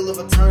in the middle of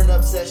a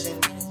turn-up session,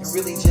 and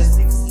really just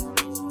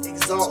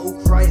exalt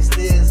who Christ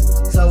is.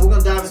 So we're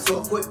gonna dive into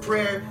a quick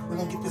prayer. We're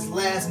gonna get this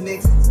last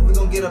mix. We're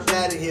gonna get up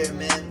out of here,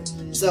 man.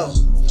 So,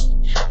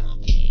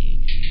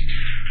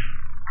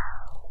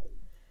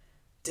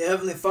 dear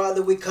Heavenly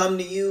Father, we come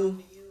to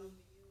you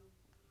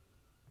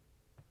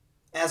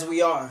as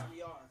we are.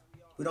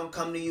 We don't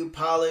come to you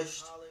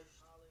polished.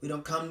 We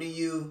don't come to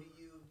you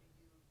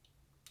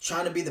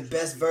trying to be the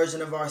best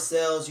version of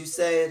ourselves. You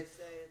said,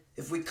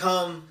 if we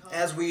come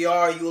as we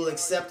are, you will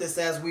accept us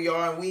as we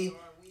are. And we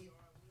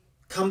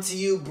come to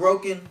you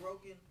broken.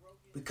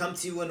 We come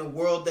to you in a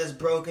world that's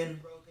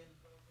broken,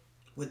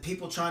 with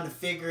people trying to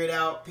figure it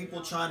out,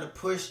 people trying to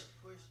push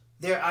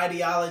their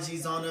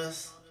ideologies on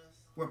us,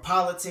 where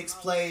politics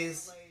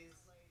plays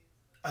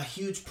a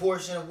huge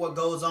portion of what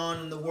goes on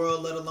in the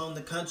world, let alone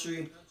the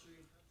country.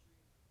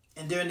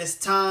 And during this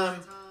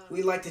time,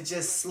 we like to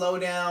just slow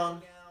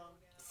down,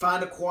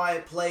 find a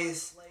quiet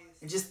place,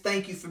 and just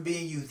thank you for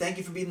being you. Thank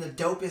you for being the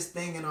dopest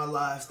thing in our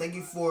lives. Thank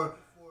you for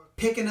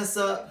picking us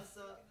up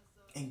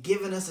and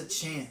giving us a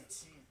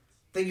chance.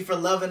 Thank you for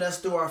loving us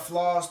through our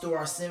flaws, through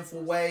our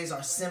sinful ways,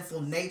 our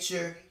sinful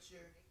nature.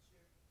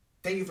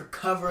 Thank you for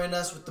covering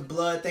us with the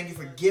blood. Thank you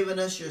for giving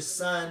us your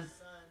son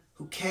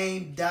who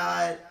came,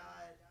 died,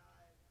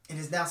 and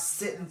is now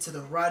sitting to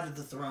the right of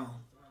the throne.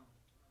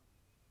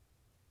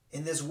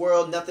 In this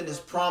world, nothing is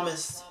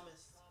promised,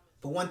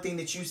 but one thing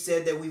that you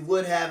said that we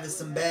would have is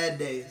some bad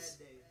days.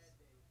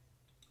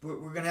 We're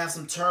going to have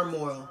some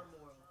turmoil.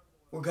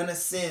 We're going to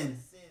sin.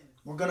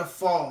 We're going to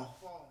fall.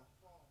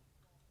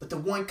 But the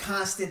one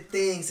constant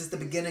thing since the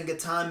beginning of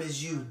time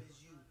is you.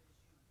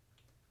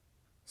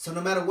 So no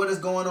matter what is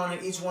going on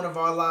in each one of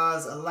our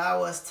lives,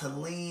 allow us to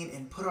lean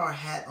and put our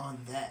hat on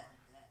that.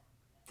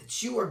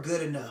 That you are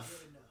good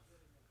enough.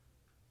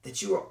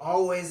 That you are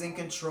always in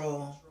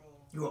control.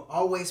 You are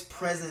always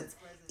present,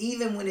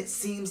 even when it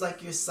seems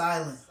like you're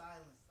silent.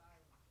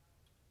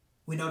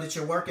 We know that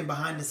you're working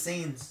behind the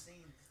scenes.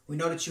 We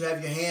know that you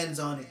have your hands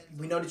on it.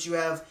 We know that you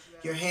have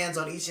your hands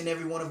on each and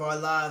every one of our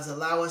lives.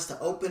 Allow us to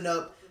open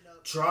up,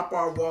 drop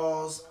our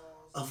walls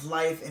of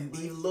life, and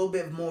be a little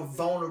bit more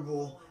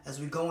vulnerable as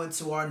we go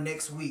into our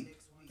next week.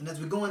 And as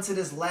we go into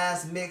this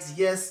last mix,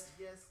 yes,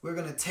 we're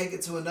going to take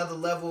it to another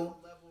level,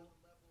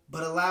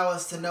 but allow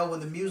us to know when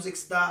the music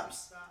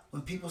stops,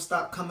 when people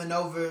stop coming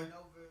over,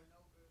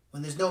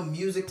 when there's no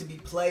music to be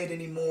played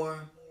anymore,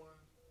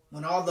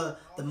 when all the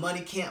money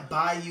can't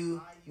buy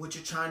you what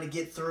you're trying to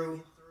get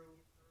through,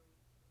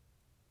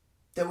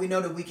 that we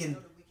know that we can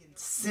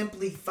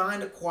simply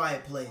find a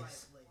quiet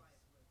place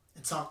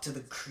and talk to the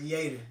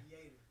Creator,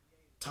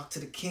 talk to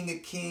the King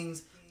of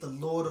Kings, the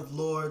Lord of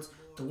Lords,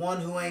 the one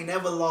who ain't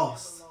ever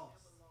lost.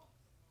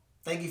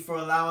 Thank you for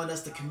allowing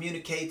us to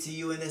communicate to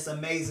you in this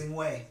amazing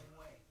way.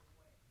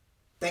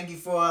 Thank you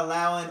for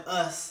allowing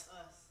us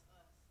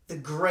the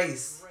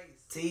grace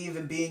to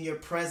even be in your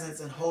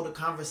presence and hold a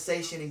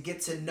conversation and get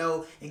to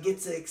know and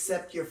get to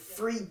accept your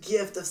free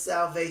gift of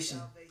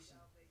salvation.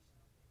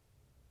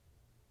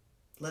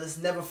 Let us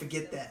never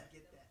forget that.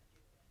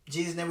 In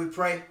Jesus' name we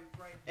pray.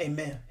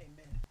 Amen.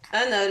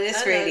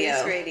 Unnoticed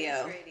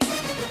Radio.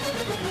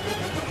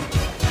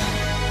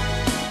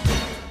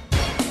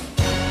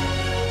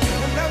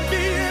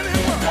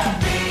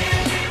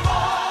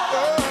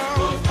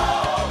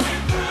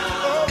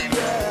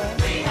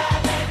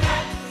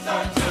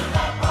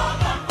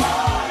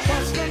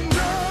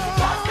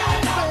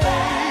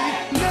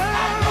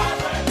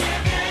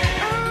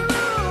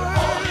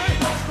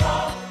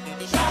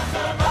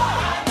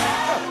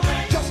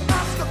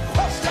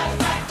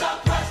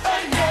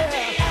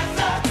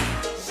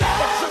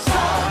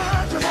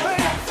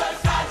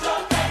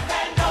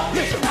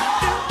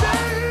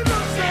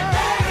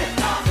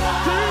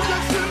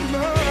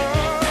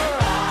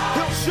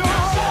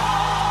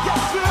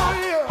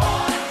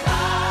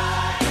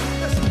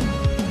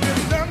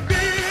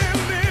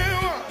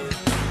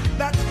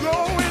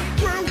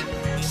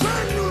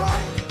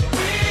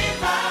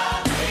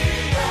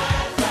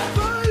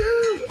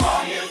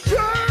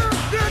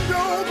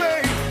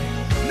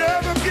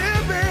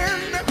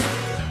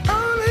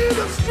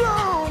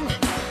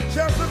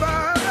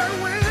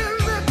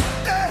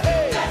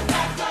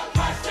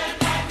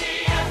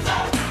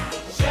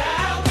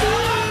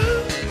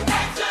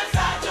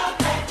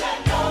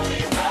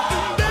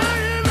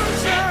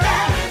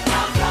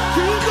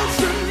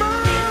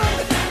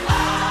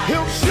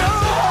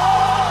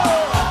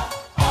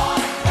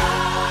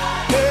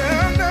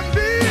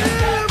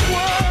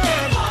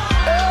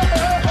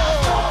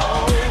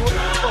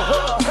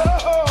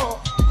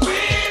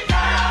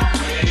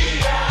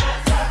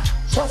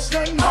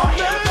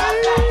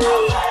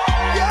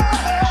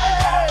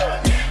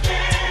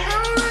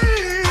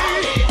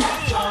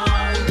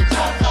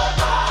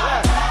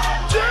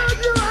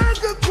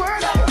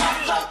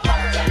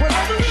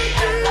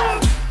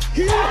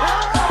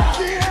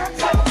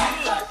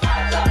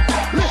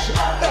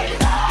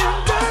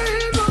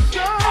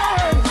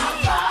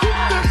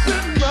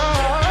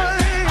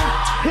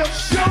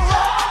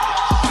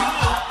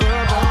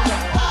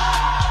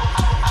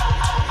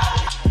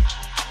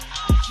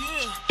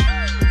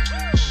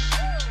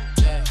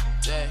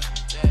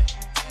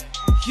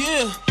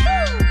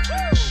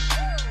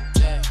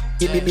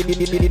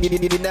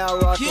 Now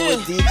rocking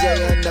with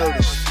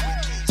DJ-Unnoticed.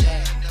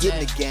 Get in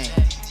the game.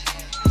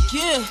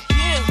 Yeah.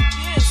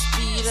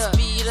 Speed up.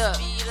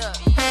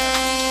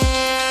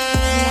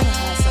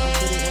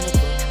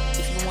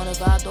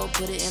 Vibe, don't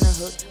put it in a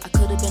hook. I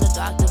could've been a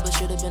doctor, but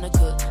should've been a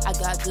cook. I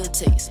got good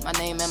taste, my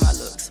name and my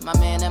looks. My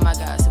man and my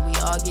guys, so we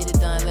all get it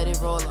done. Let it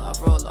roll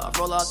off. Roll off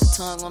the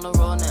tongue on the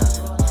roll now.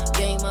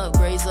 Game up,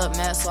 graze up,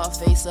 mask off,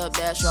 face up,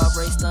 dash off,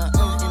 race done.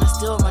 And I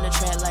still run a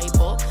track like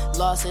Bo.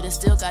 Lost it and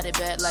still got it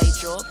bad like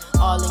Joe.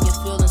 All in your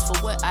feelings for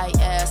what I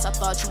asked. I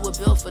thought you were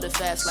built for the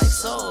fast like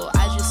so.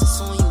 I just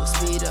assumed you would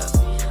speed up.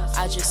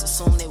 I just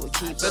assumed they would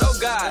keep up. I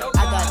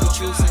got the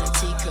juice in a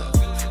teacup,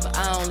 but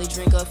I only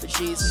drink up for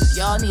Jesus.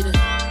 Y'all need to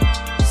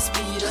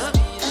speed up.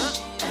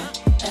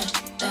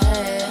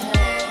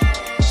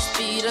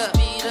 Speed up.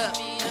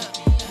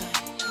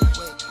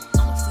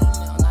 I'm a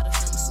female, not a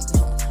fantasy.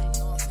 No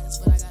offense,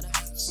 but I gotta.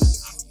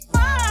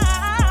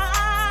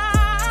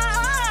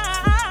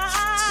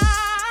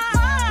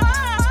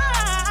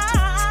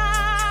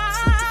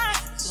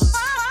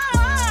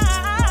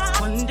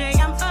 One day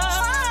I'm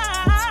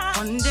up.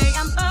 One day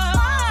I'm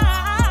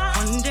up.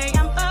 One day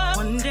I'm up.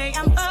 One day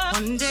I'm up.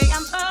 One day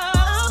I'm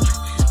up.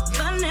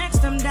 The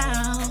next I'm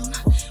down.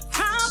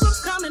 Problems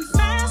coming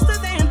faster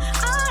than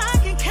I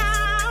can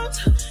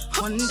count.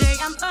 One day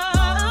I'm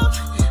up.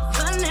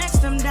 The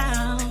next I'm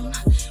down.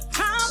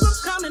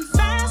 Problems coming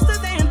faster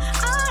than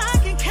I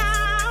can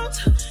count.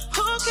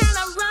 Who can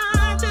I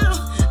run to?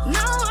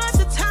 Know what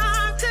to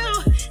talk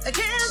to.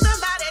 Can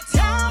somebody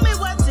tell me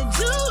what to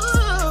do?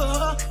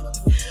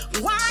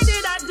 Why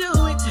did I do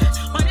it?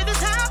 Why did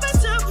this happen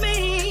to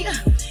me?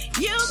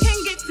 You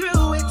can get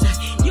through it.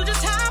 You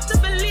just have to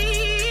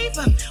believe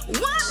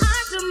what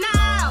I do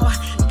now.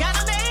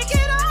 Gotta make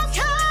it all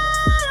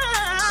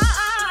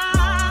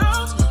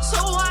count. So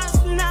why's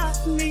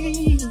not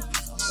me?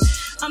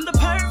 I'm the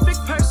perfect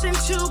person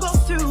to go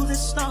through the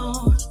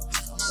storm.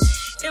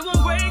 It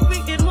won't break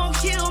me, it won't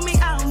kill me.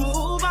 I'll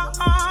move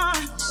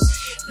on.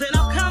 Then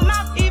I'll come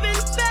out even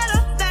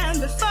better than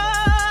before.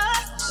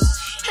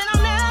 And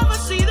I'll never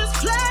see this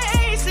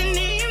place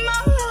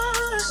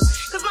anymore.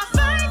 'Cause my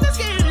faith is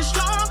getting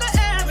stronger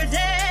every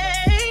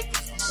day.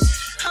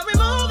 I'm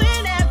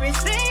removing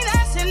everything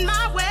that's in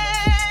my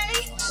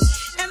way.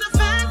 And the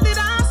fact that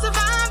I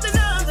survived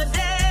another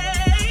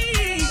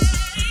day.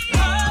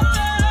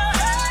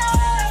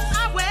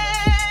 My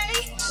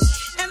way.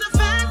 And the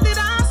fact that I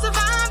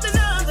survived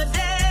another day.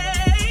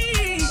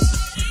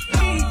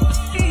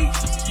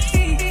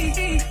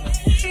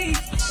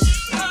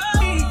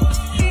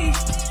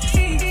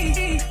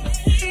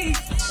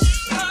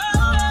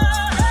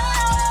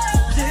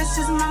 This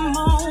is my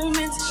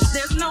moment.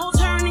 There's no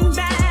turning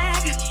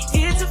back.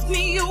 It took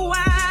me a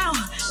while,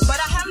 but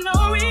I have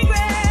no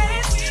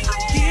regrets.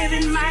 I'm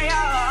giving my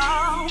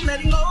all,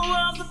 letting go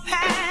of the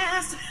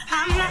past.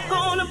 I'm not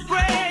gonna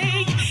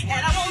break,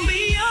 and I won't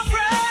be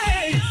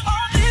afraid.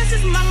 Oh, this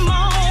is my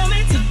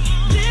moment.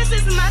 This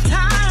is my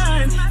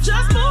time.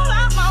 Just move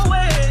out my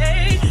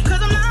way,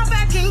 'cause I'm not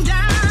backing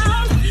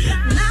down.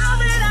 Now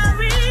that I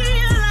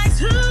realize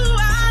who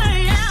I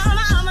am,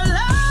 I'm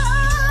alive.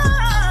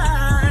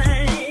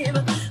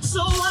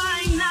 So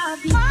why not?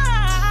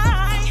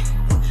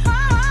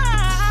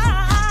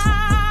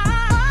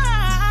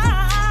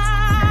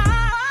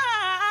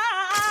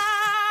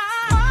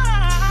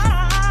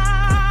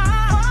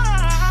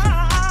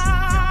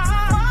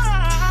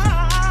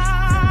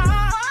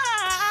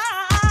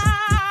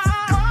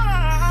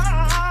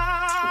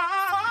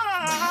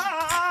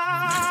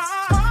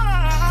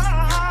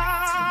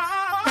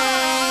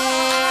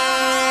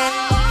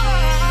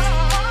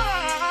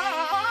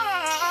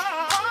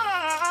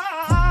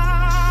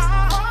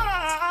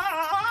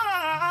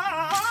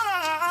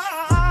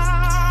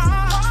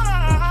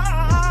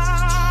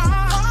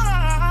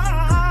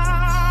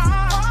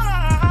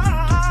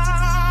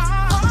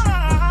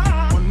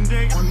 One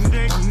day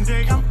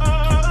I'm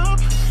up.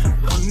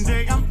 One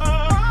day I'm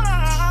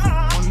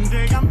up. One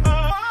day I'm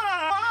up.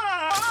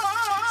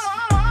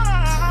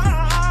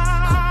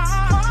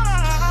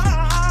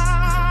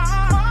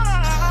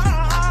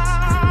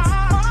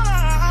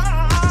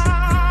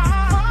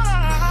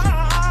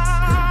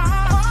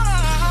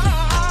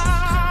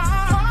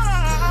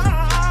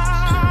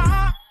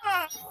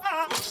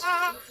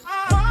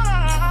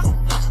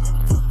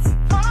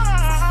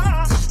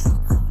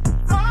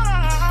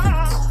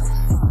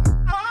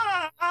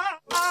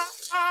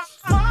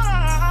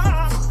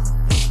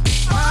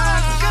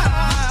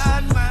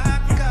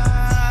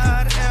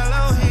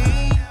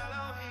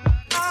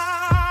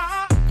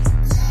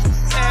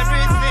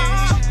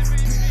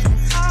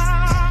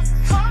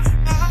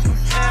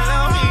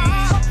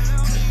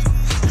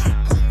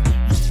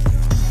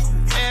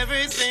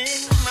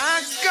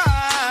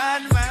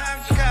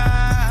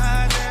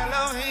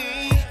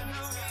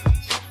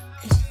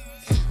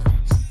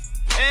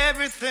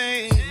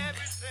 Everything,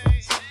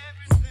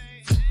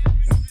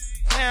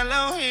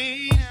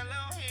 Elohim.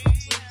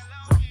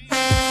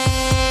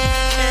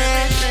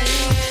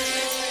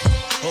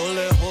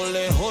 Holy,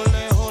 holy,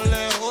 holy,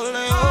 holy,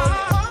 holy, holy.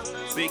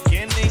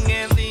 Beginning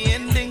and the end.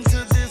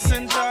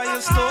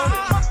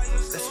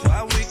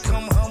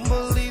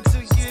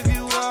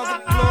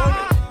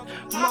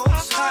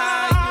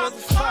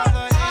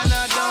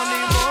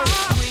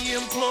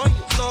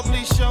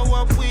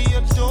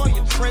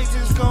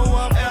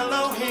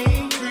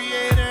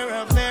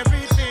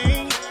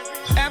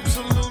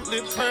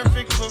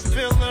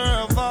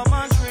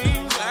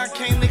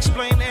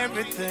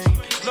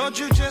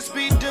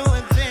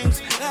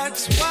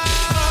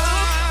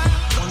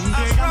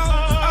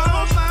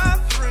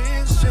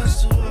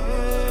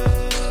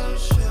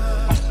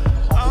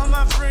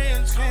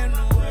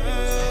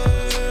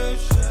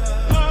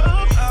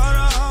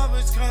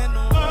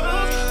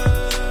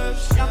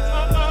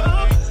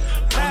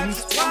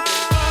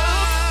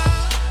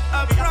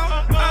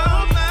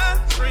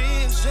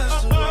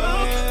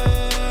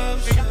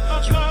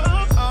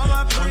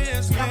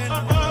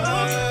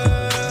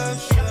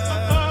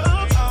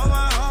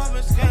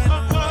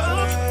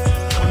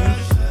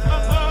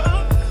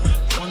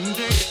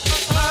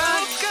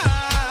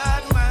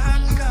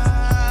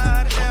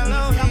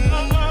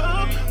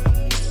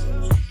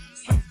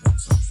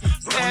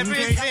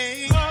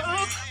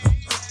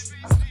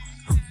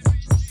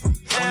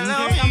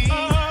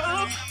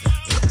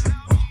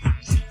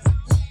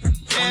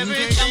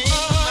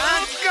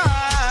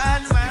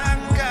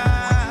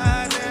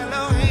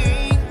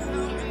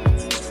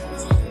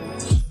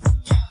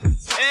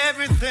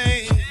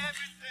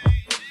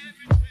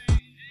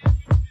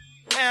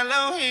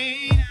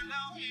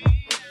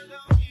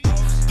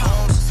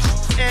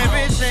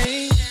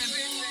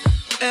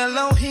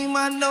 Elohim,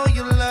 I know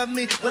you love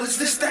me. What is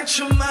this that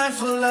you're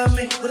mindful of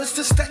me? What is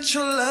this that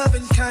your love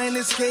and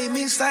kindness gave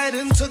me sight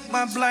and took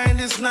my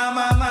blindness? Now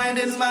my mind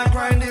and my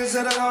grind is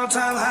at an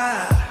all-time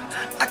high.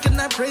 I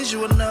cannot praise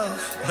you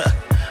enough,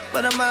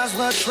 but I might as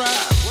well try.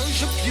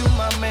 Worship you,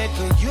 my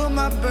maker, you're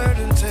my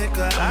burden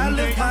taker. I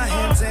lift my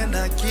hands and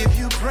I give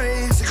you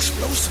praise.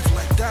 Explosive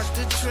like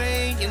Dr.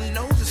 Dre. You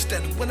notice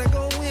that when I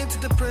go into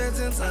the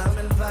presence, I'm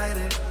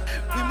invited.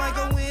 We might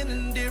go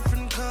in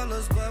different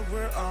colors, but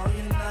we're all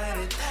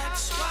united.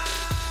 That's why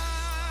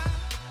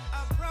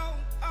I brought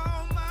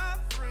all my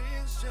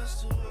friends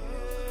just to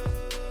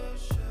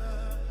worship.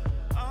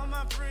 All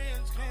my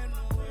friends came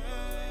to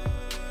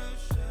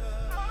worship.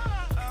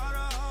 All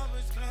the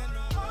homies came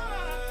to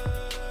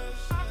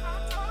worship.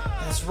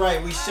 That's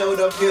right, we showed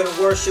up here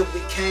to worship.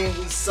 We came,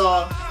 we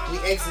saw, we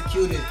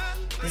executed.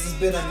 This has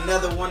been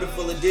another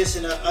wonderful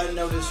edition of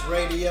Unnoticed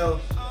Radio.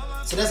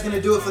 So that's going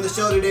to do it for the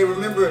show today.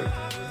 Remember,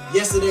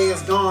 yesterday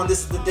is gone.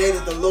 This is the day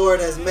that the Lord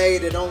has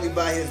made, and only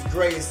by His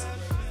grace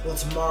will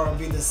tomorrow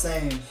be the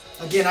same.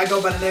 Again, I go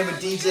by the name of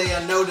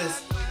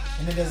DJ-Unnoticed,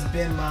 and it has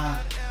been my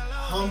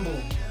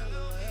humble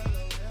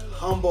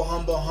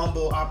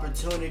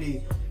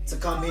opportunity to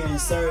come here and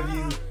serve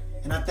you.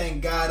 And I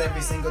thank God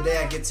every single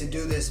day I get to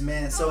do this,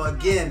 man. So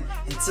again,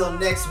 until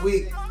next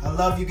week, I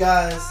love you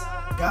guys.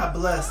 God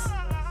bless.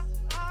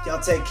 Y'all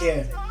take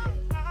care.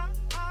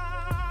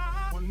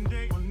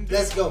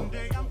 Let's go.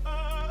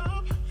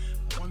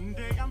 One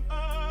day I'm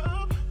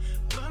up,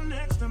 the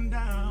next I'm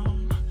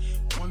down.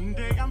 One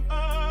day I'm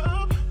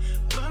up,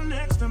 the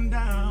next I'm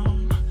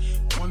down.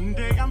 One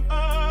day I'm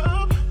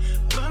up,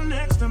 the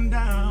next I'm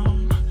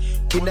down.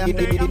 You're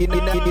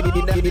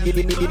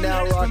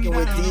now rocking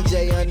with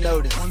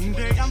DJ-Unnoticed. One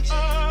day I'm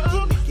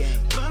up,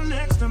 the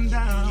next I'm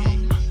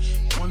down.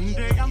 One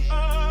day I'm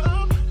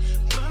up,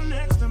 the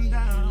next I'm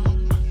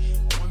down.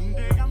 One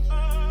day I'm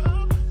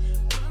up,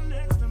 the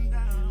next I'm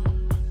down.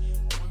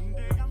 One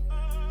day I'm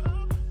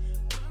up,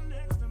 the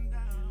next I'm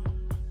down.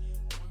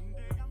 One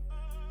day I'm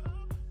up,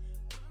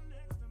 the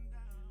next I'm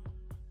down.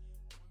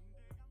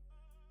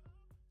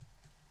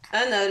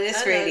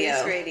 Unnoticed Radio.